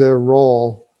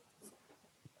role,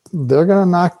 they're going to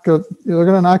knock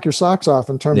your socks off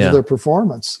in terms of their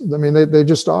performance. I mean, they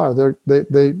just are.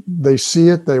 They see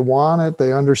it, they want it,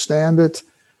 they understand it,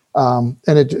 and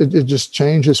it just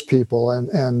changes people.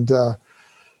 And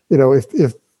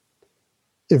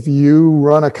if you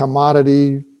run a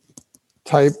commodity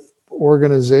type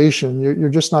organization, you're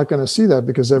just not going to see that,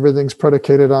 because everything's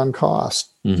predicated on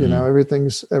cost. Mm-hmm.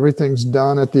 Everything's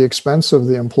done at the expense of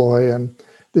the employee, and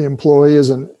the employee is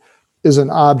an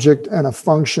object and a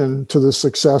function to the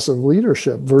success of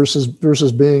leadership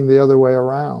versus being the other way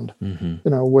around. Mm-hmm.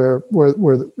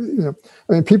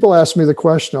 I mean, people ask me the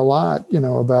question a lot,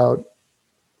 about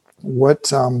what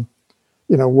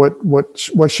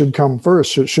should come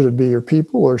first. Should it be your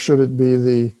people, or should it be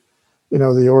the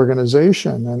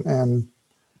organization? And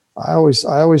I always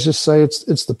just say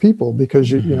it's the people, because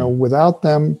Mm-hmm. without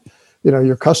them,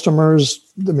 your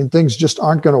customers, I mean, things just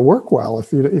aren't going to work well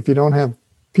if you don't have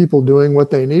people doing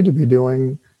what they need to be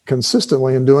doing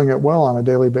consistently and doing it well on a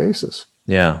daily basis.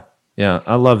 Yeah.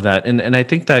 I love that. And I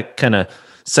think that kind of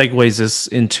segues us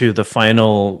into the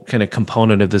final kind of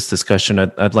component of this discussion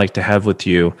I'd like to have with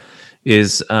you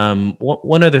is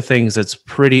one of the things that's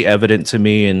pretty evident to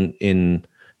me in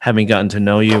having gotten to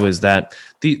know you is that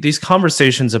these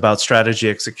conversations about strategy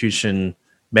execution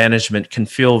management can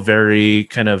feel very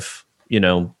kind of,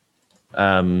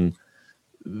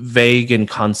 vague in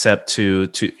concept to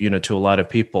a lot of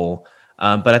people.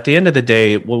 But at the end of the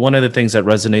day, one of the things that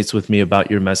resonates with me about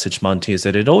your message, Monte, is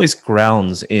that it always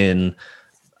grounds in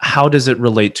how does it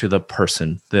relate to the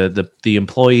person, the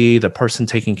employee, the person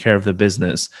taking care of the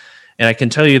business. And I can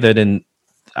tell you that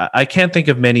I can't think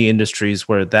of many industries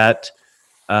where that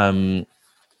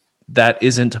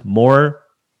isn't more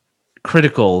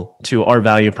critical to our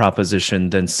value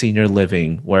proposition than senior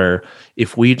living, where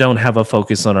if we don't have a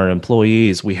focus on our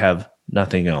employees, we have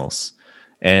nothing else.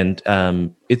 And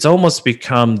it's almost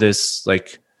become this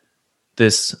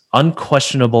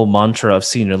unquestionable mantra of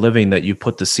senior living that you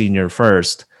put the senior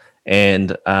first.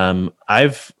 And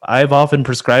I've often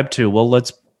prescribed to, well,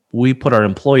 we put our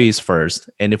employees first.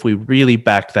 And if we really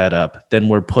back that up, then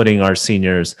we're putting our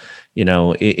seniors,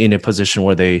 in a position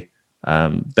where they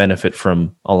benefit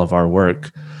from all of our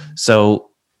work. So,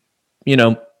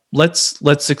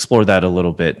 let's explore that a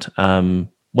little bit.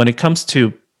 When it comes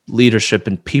to leadership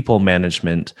and people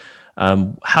management,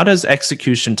 how does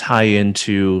execution tie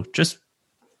into just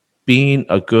being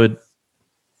a good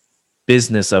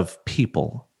business of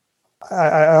people?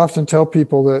 I often tell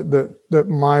people that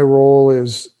my role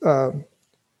is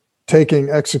taking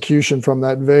execution from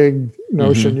that vague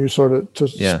notion you sort of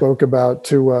spoke about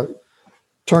to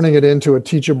turning it into a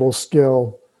teachable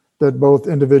skill that both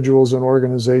individuals and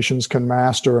organizations can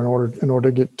master in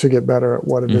order to get better at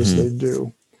what it is they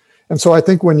do. And so I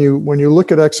think when you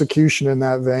look at execution in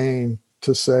that vein,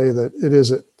 to say that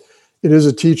it is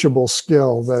a teachable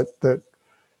skill, that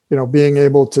being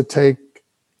able to take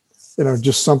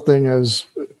just something as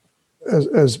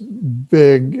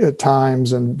big at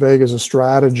times and vague as a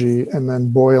strategy, and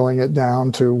then boiling it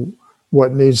down to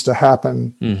what needs to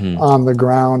happen on the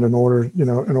ground in order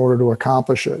to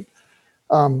accomplish it.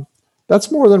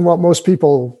 That's more than what most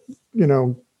people,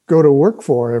 go to work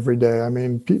for every day. I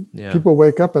mean, people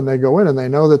wake up and they go in and they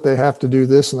know that they have to do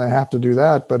this and they have to do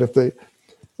that. But if they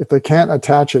can't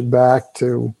attach it back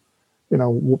to,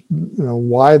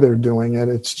 why they're doing it,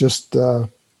 it's just,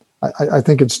 I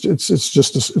think it's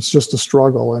just a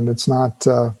struggle, and it's not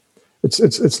going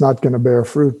to bear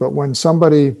fruit. But when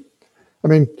somebody, I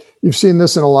mean, you've seen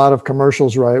this in a lot of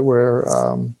commercials, right? Where,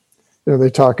 they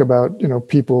talk about,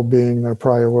 people being their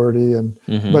priority, and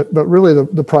but really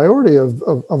the priority of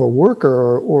a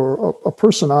worker or a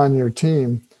person on your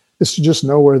team is to just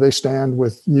know where they stand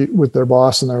with their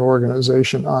boss and their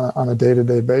organization on a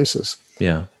day-to-day basis.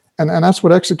 Yeah. And that's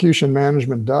what execution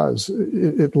management does.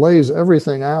 It lays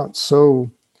everything out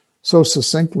so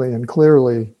succinctly and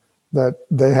clearly that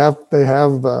they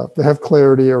have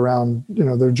clarity around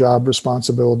their job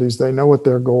responsibilities. They know what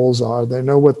their goals are. They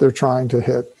know what they're trying to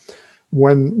hit.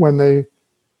 When they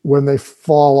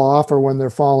fall off or when they're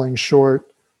falling short,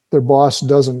 their boss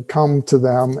doesn't come to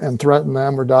them and threaten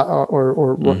them or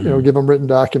give them written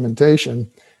documentation.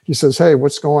 He says, "Hey,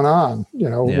 what's going on?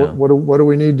 What do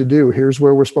we need to do? Here's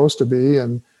where we're supposed to be,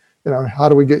 and how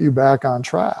do we get you back on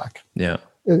track?" Yeah,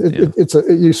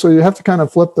 so you have to kind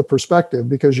of flip the perspective,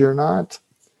 because you're not,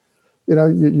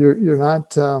 you're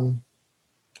not,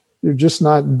 you're just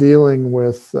not dealing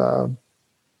with.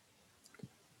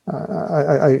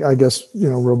 I guess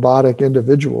robotic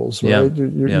individuals, right?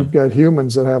 You've got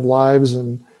humans that have lives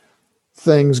and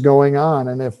things going on,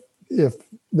 and if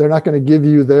they're not going to give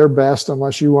you their best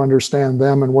unless you understand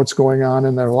them and what's going on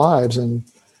in their lives, and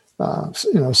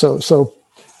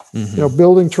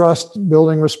building trust,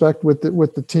 building respect with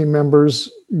the team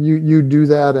members, you do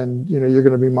that, and you're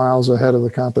going to be miles ahead of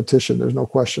the competition. There's no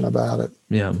question about it.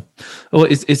 Yeah, well,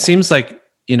 it seems like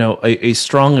a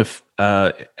strong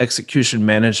execution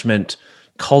management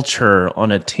culture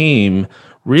on a team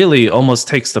really almost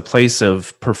takes the place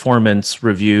of performance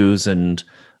reviews, and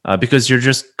because you're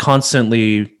just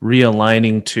constantly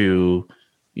realigning to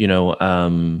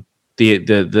the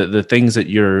things that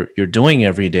you're doing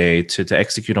every day to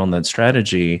execute on that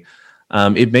strategy.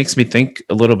 It makes me think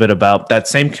a little bit about that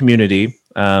same community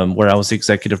where I was the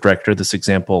executive director. This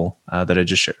example that I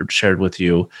just shared with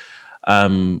you.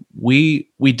 We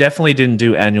definitely didn't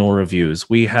do annual reviews.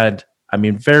 We had,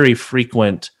 very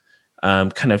frequent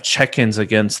kind of check-ins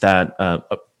against that.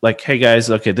 Like, hey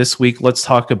guys, okay, this week let's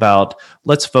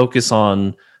focus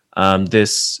on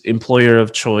this employer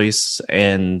of choice,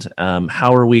 and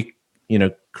how are we,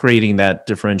 creating that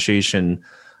differentiation.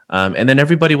 And then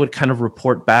everybody would kind of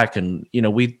report back, and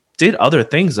we did other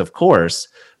things, of course.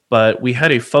 But we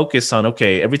had a focus on,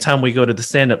 okay, every time we go to the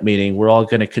stand-up meeting, we're all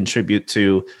going to contribute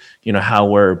to, how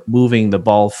we're moving the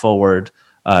ball forward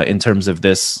in terms of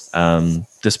this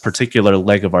this particular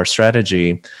leg of our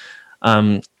strategy.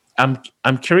 I'm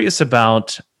curious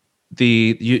about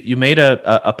you made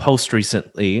a post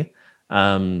recently.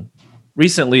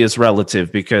 Recently is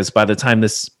relative, because by the time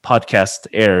this podcast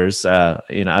airs, I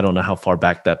don't know how far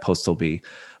back that post will be.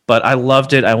 But I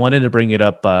loved it. I wanted to bring it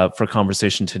up for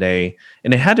conversation today,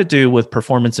 and it had to do with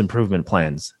performance improvement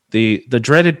plans. The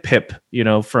dreaded PIP,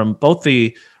 from both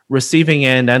the receiving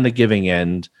end and the giving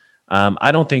end.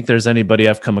 I don't think there's anybody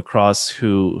I've come across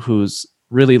who's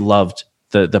really loved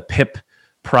the PIP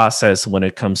process when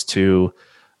it comes to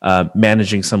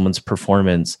managing someone's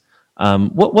performance.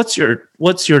 What's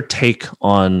your take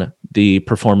on the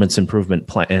performance improvement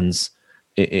plans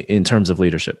in terms of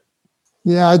leadership?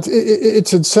 Yeah,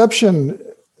 its inception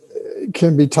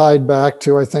can be tied back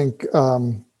to, I think,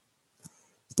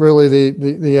 really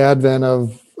the advent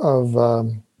of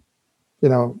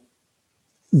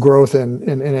growth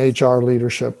in HR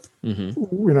leadership. 20,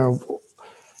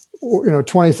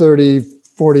 30,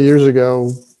 40 years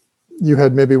ago, you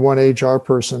had maybe one HR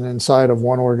person inside of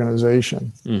one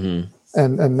organization,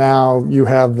 and now you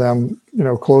have them,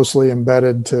 closely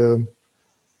embedded to,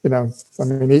 I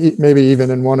mean, maybe even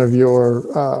in one of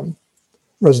your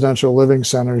residential living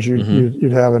centers,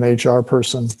 you'd have an HR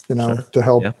person, to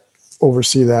help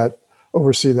oversee that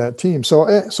team. So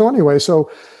anyway,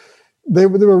 so they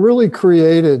were really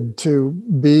created to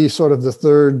be sort of the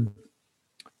third.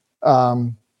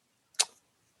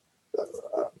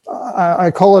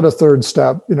 I call it a third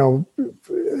step, and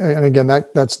again,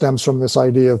 that stems from this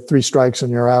idea of 3 strikes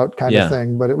and you're out kind of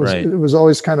thing. But it was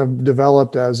always kind of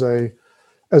developed as a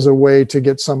way to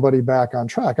get somebody back on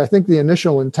track. I think the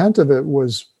initial intent of it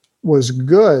was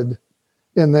good,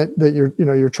 in that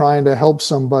you're trying to help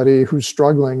somebody who's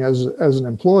struggling as an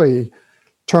employee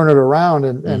turn it around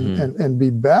and be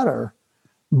better.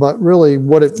 But really,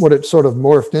 what it sort of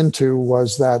morphed into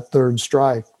was that third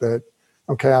strike. That,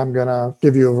 okay, I'm going to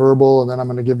give you a verbal, and then I'm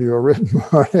going to give you a written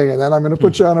warning, and then I'm going to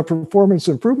put you on a performance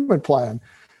improvement plan,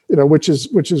 which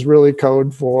is really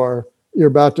code for you're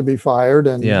about to be fired.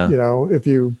 And, if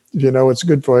you know it's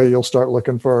good for you, you'll start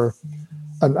looking for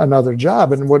another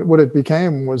job. And what it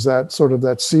became was that sort of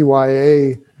that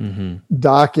CYA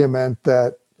document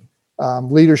that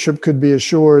leadership could be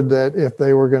assured that if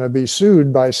they were going to be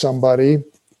sued by somebody,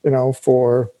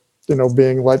 for,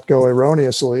 being let go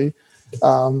erroneously,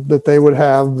 that they would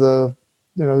have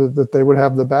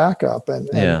the backup.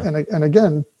 And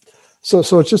again,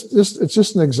 so it's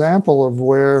just an example of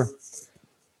where,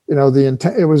 the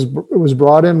intent, it was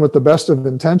brought in with the best of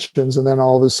intentions, and then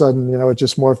all of a sudden, it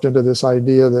just morphed into this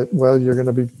idea that, well, you're going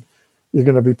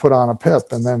to be put on a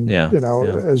PIP, and then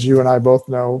as you and I both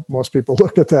know, most people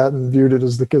looked at that and viewed it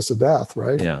as the kiss of death,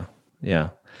 right? Yeah.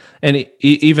 And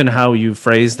even how you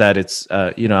phrase that, it's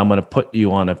I'm going to put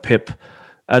you on a PIP.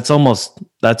 That's almost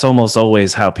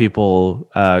always how people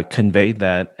convey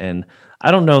that, and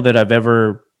I don't know that I've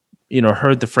ever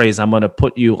heard the phrase "I'm going to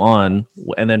put you on"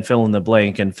 and then fill in the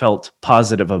blank and felt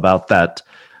positive about that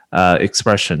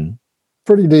expression.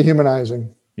 Pretty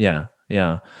dehumanizing. Yeah.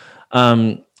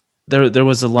 There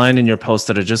was a line in your post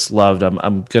that I just loved.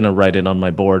 I'm going to write it on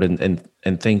my board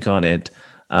and think on it.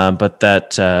 But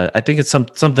that I think it's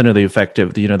something to the effect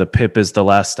of, the PIP is the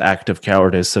last act of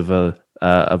cowardice of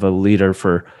a leader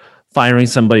for firing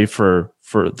somebody for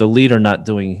the leader not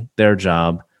doing their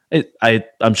job.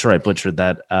 I'm sure I butchered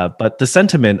that, but the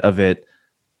sentiment of it,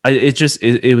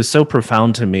 it was so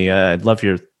profound to me. I'd love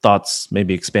your thoughts.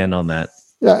 Maybe expand on that.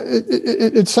 Yeah,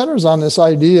 it centers on this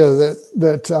idea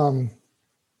that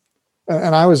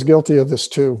and I was guilty of this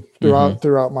too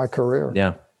throughout my career.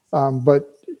 Yeah. But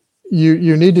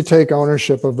you need to take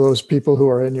ownership of those people who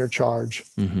are in your charge,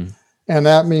 and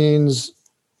that means,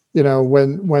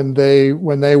 when they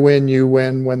win, you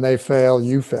win. When they fail,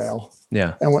 you fail.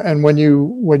 Yeah. And when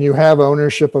you have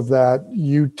ownership of that,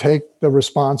 you take the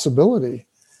responsibility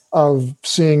of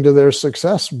seeing to their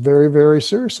success very, very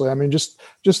seriously. I mean, just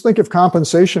think if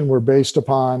compensation were based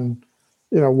upon,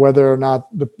 whether or not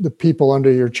the people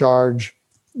under your charge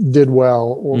did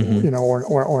well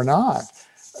or not.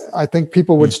 I think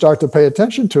people would start to pay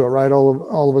attention to it, right?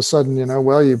 All of a sudden,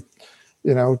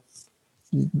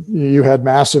 you had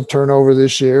massive turnover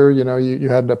this year. You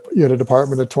had a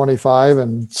department of 25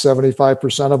 and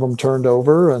 75% of them turned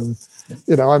over. And,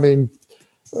 I mean,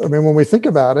 when we think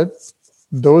about it,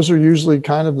 those are usually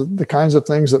kind of the kinds of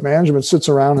things that management sits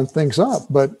around and thinks up.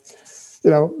 But,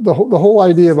 the whole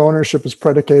idea of ownership is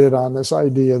predicated on this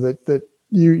idea that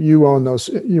you own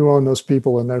those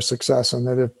people and their success. And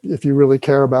that if you really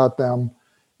care about them,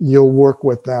 you'll work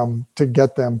with them to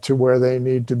get them to where they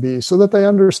need to be so that they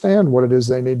understand what it is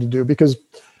they need to do. Because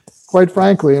quite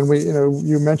frankly, and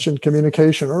you mentioned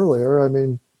communication earlier. I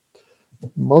mean,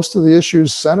 most of the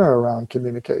issues center around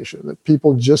communication, that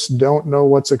people just don't know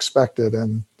what's expected.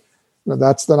 And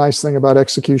that's the nice thing about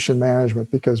execution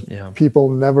management, because people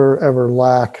never, ever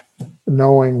lack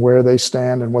knowing where they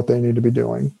stand and what they need to be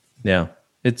doing. Yeah.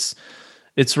 It's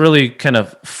really kind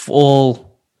of full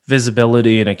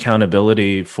visibility and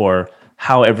accountability for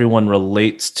how everyone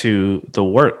relates to the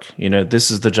work. This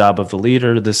is the job of the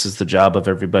leader. This is the job of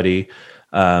everybody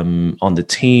on the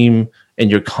team,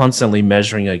 and you're constantly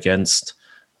measuring against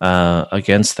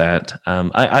that.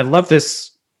 I love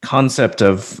this concept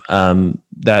of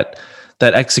that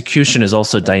execution is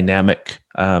also dynamic,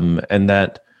 and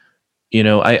that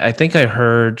I think I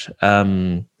heard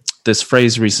this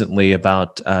phrase recently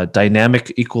about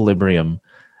dynamic equilibrium.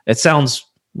 It sounds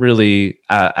really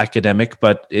academic,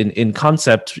 but in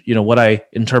concept, what I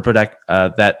interpret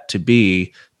that to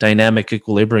be dynamic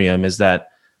equilibrium is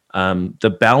that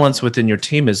the balance within your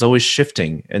team is always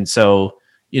shifting. And so,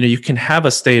 you can have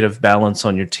a state of balance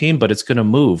on your team, but it's going to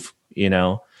move,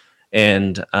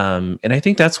 and I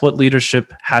think that's what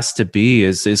leadership has to be,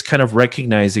 is kind of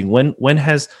recognizing when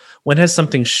has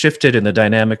something shifted in the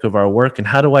dynamic of our work, and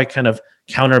how do I kind of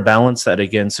counterbalance that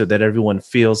again so that everyone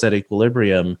feels that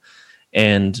equilibrium.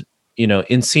 And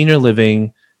in senior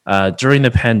living, during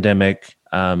the pandemic,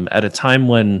 at a time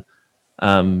when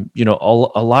a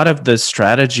lot of the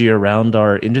strategy around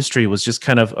our industry was just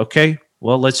kind of, okay,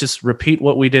 well, let's just repeat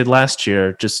what we did last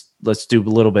year, just let's do a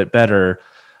little bit better.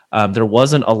 There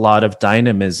wasn't a lot of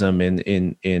dynamism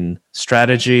in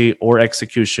strategy or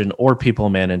execution or people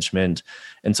management.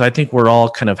 And so I think we're all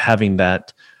kind of having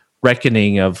that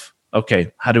reckoning of,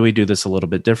 okay, how do we do this a little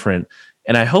bit different?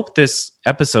 And I hope this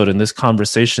episode and this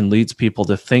conversation leads people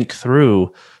to think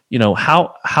through,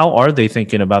 how are they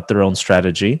thinking about their own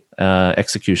strategy,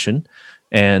 execution,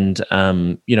 and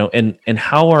and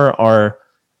how are our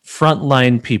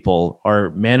frontline people, our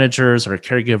managers, our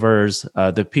caregivers,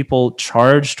 the people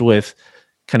charged with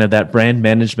kind of that brand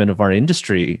management of our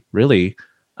industry, really,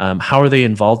 how are they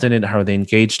involved in it? How are they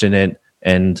engaged in it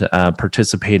and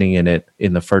participating in it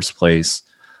in the first place?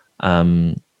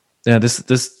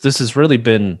 This has really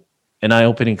been an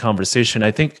eye-opening conversation.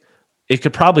 I think it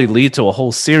could probably lead to a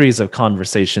whole series of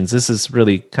conversations. This is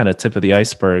really kind of tip of the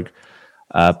iceberg.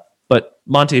 But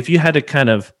Monte, if you had to kind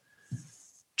of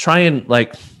try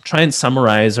and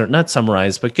summarize, or not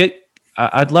summarize, but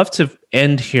I'd love to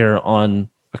end here on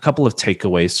a couple of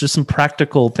takeaways, just some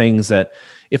practical things that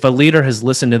if a leader has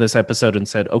listened to this episode and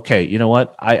said, okay, you know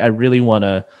what, I really want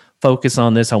to focus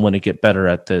on this. I want to get better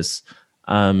at this.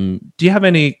 Do you have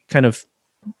any kind of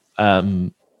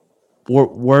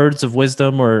words of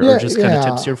wisdom or just kind of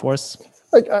tips here for us?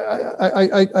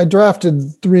 I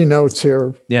drafted 3 notes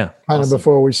here. Yeah, kind awesome. of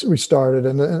before we started,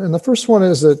 and the first one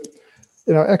is that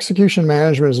execution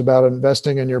management is about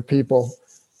investing in your people.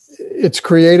 It's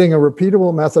creating a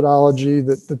repeatable methodology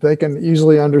that they can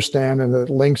easily understand and that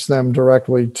links them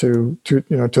directly to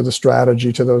the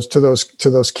strategy, to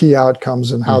those key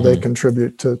outcomes and how they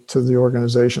contribute to the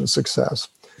organization's success.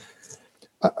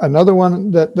 Another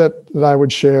one that I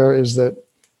would share is that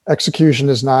execution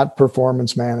is not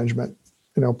performance management.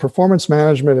 Performance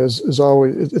management is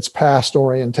always, it's past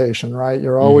orientation, right?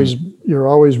 You're always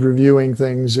reviewing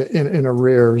things in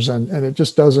arrears, and it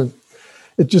just doesn't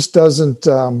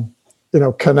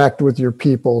connect with your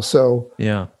people. So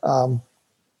yeah. And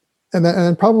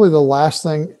then probably the last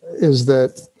thing is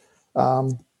that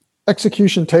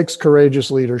execution takes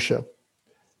courageous leadership.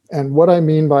 And what I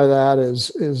mean by that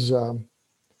is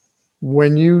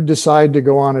when you decide to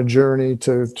go on a journey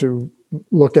to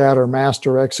look at or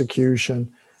master execution,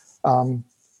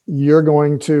 you're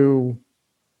going to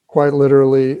quite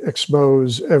literally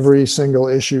expose every single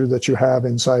issue that you have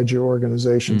inside your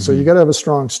organization. So you got to have a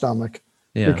strong stomach,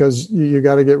 because you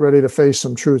got to get ready to face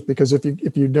some truth. Because if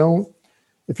you don't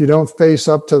face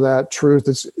up to that truth,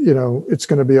 it's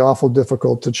going to be awful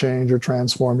difficult to change or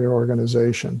transform your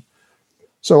organization.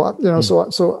 So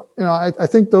I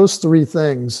think those 3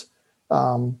 things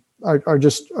are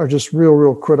just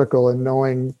real critical in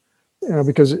knowing,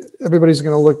 because everybody's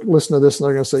going to listen to this and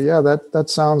they're going to say, yeah, that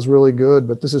sounds really good,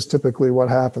 but this is typically what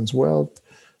happens. Well,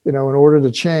 in order to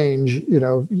change,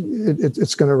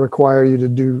 it's going to require you to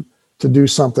do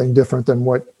something different than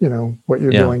what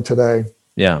you're doing today.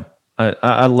 Yeah.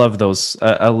 I love those.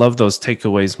 I love those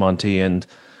takeaways, Monte, and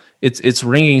it's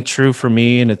ringing true for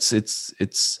me. And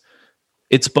it's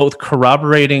both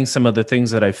corroborating some of the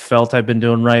things that I felt I've been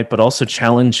doing right, but also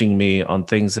challenging me on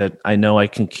things that I know I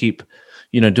can keep,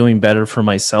 doing better for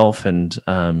myself and,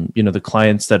 the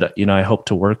clients that, I hope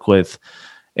to work with.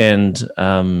 And,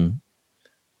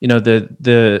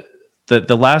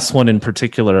 the last one in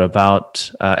particular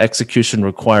about execution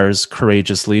requires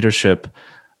courageous leadership.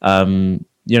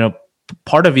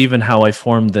 Part of even how I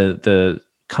formed the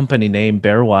company name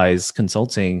Bearwise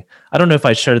Consulting. I don't know if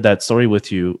I shared that story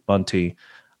with you, Monte,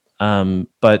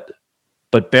 but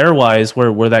Bearwise,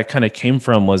 where that kind of came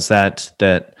from, was that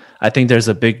I think there's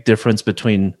a big difference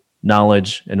between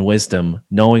knowledge and wisdom,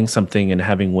 knowing something and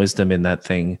having wisdom in that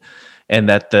thing, and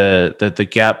that the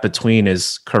gap between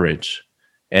is courage,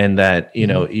 and that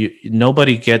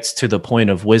nobody gets to the point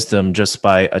of wisdom just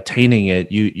by attaining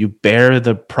it. You bear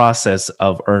the process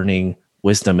of earning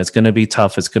wisdom. It's going to be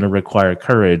tough. It's going to require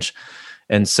courage.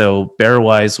 And so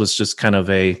Bearwise was just kind of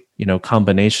a,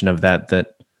 combination of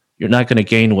that you're not going to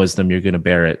gain wisdom, you're going to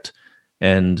bear it.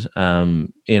 And,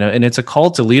 and it's a call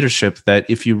to leadership that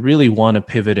if you really want to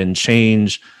pivot and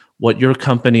change what your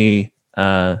company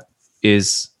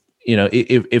is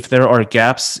if there are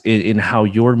gaps in how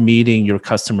you're meeting your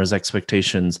customers'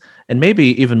 expectations, and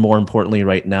maybe even more importantly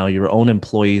right now, your own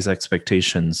employees'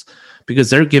 expectations, because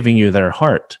they're giving you their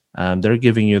heart, they're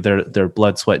giving you their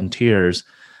blood, sweat, and tears.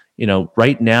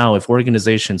 Right now, if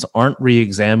organizations aren't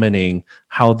re-examining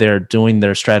how they're doing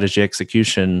their strategy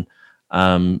execution,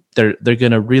 they're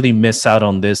going to really miss out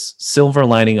on this silver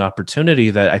lining opportunity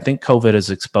that I think COVID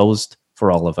has exposed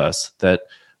for all of us, that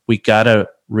we got to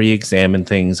re-examine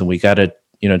things and we got to,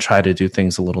 try to do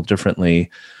things a little differently.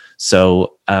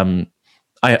 So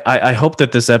I hope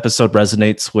that this episode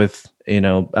resonates with,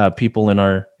 people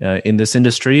in this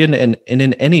industry and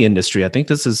in any industry. I think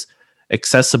this is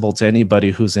accessible to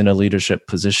anybody who's in a leadership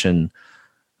position.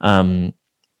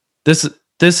 This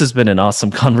has been an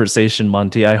awesome conversation,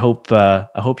 Monte. I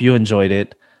hope you enjoyed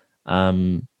it.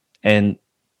 And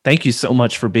thank you so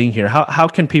much for being here. How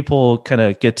can people kind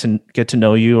of get to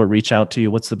know you or reach out to you?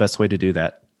 What's the best way to do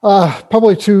that?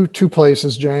 Probably two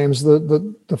places, James.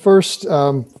 The first,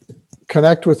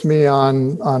 connect with me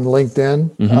on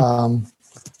LinkedIn.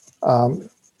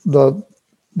 Mm-hmm.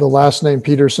 The last name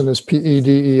Pedersen is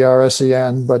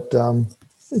Pedersen, but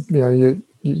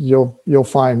you'll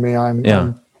find me.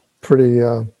 I'm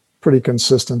pretty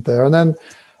consistent there. And then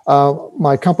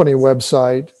my company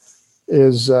website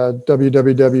is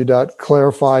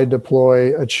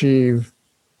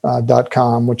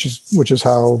www.clarifydeployachieve.com, which is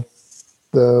how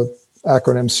the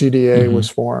acronym CDA was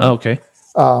formed. Oh, okay.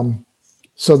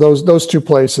 So those two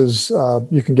places,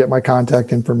 you can get my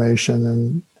contact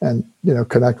information and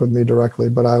connect with me directly.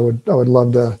 But I would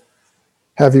love to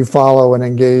have you follow and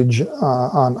engage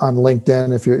on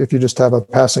LinkedIn if you just have a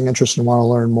passing interest and want to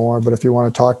learn more. But if you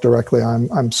want to talk directly,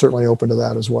 I'm certainly open to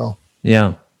that as well.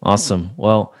 Yeah, awesome.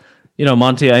 Well,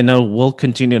 Monte, I know we'll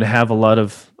continue to have a lot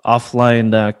of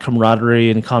offline camaraderie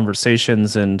and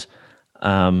conversations, and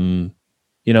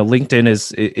LinkedIn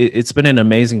it's been an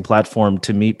amazing platform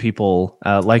to meet people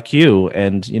like you,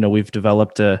 and we've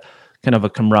developed a kind of a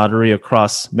camaraderie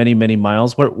across many, many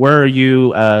miles. Where are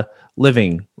you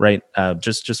living, right?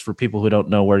 Just for people who don't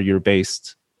know where you're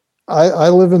based. I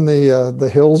live in the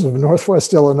hills of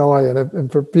Northwest Illinois,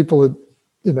 and for people that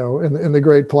in the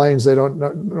Great Plains, they don't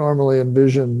normally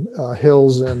envision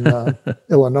hills in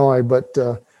Illinois, but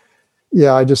I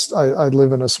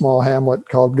live in a small hamlet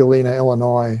called Galena,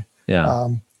 Illinois. Yeah.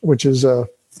 Which is a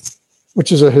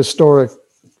historic.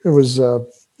 It was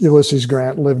Ulysses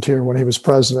Grant lived here when he was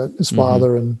president. His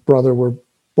father and brother were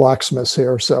blacksmiths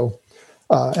here. So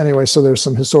anyway, so there's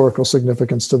some historical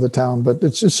significance to the town, but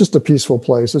it's just a peaceful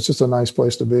place. It's just a nice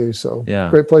place to be. So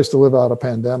great place to live out a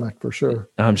pandemic for sure.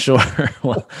 I'm sure.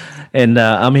 Well, and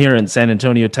I'm here in San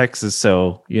Antonio, Texas.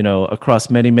 So, across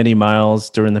many, many miles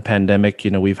during the pandemic,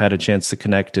 we've had a chance to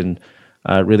connect and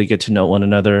really get to know one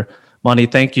another. Monte,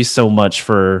 thank you so much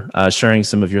for sharing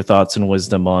some of your thoughts and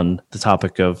wisdom on the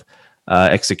topic of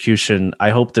execution.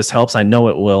 I hope this helps. I know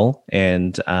it will.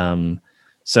 And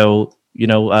so,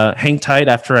 hang tight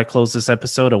after I close this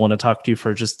episode. I want to talk to you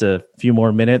for just a few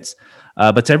more minutes.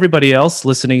 But to everybody else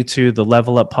listening to the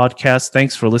Level Up podcast,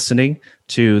 thanks for listening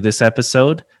to this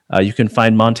episode. You can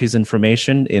find Monte's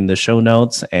information in the show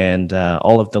notes and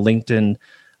all of the LinkedIn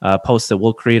posts that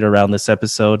we'll create around this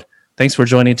episode. Thanks for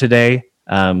joining today.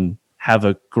 Have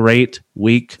a great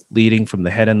week leading from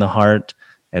the head and the heart,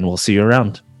 and we'll see you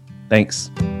around. Thanks.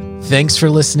 Thanks for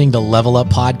listening to Level Up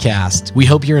Podcast. We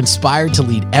hope you're inspired to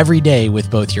lead every day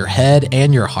with both your head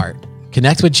and your heart.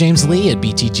 Connect with James Lee at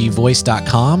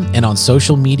btgvoice.com and on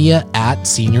social media at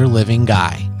Senior Living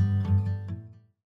Guy.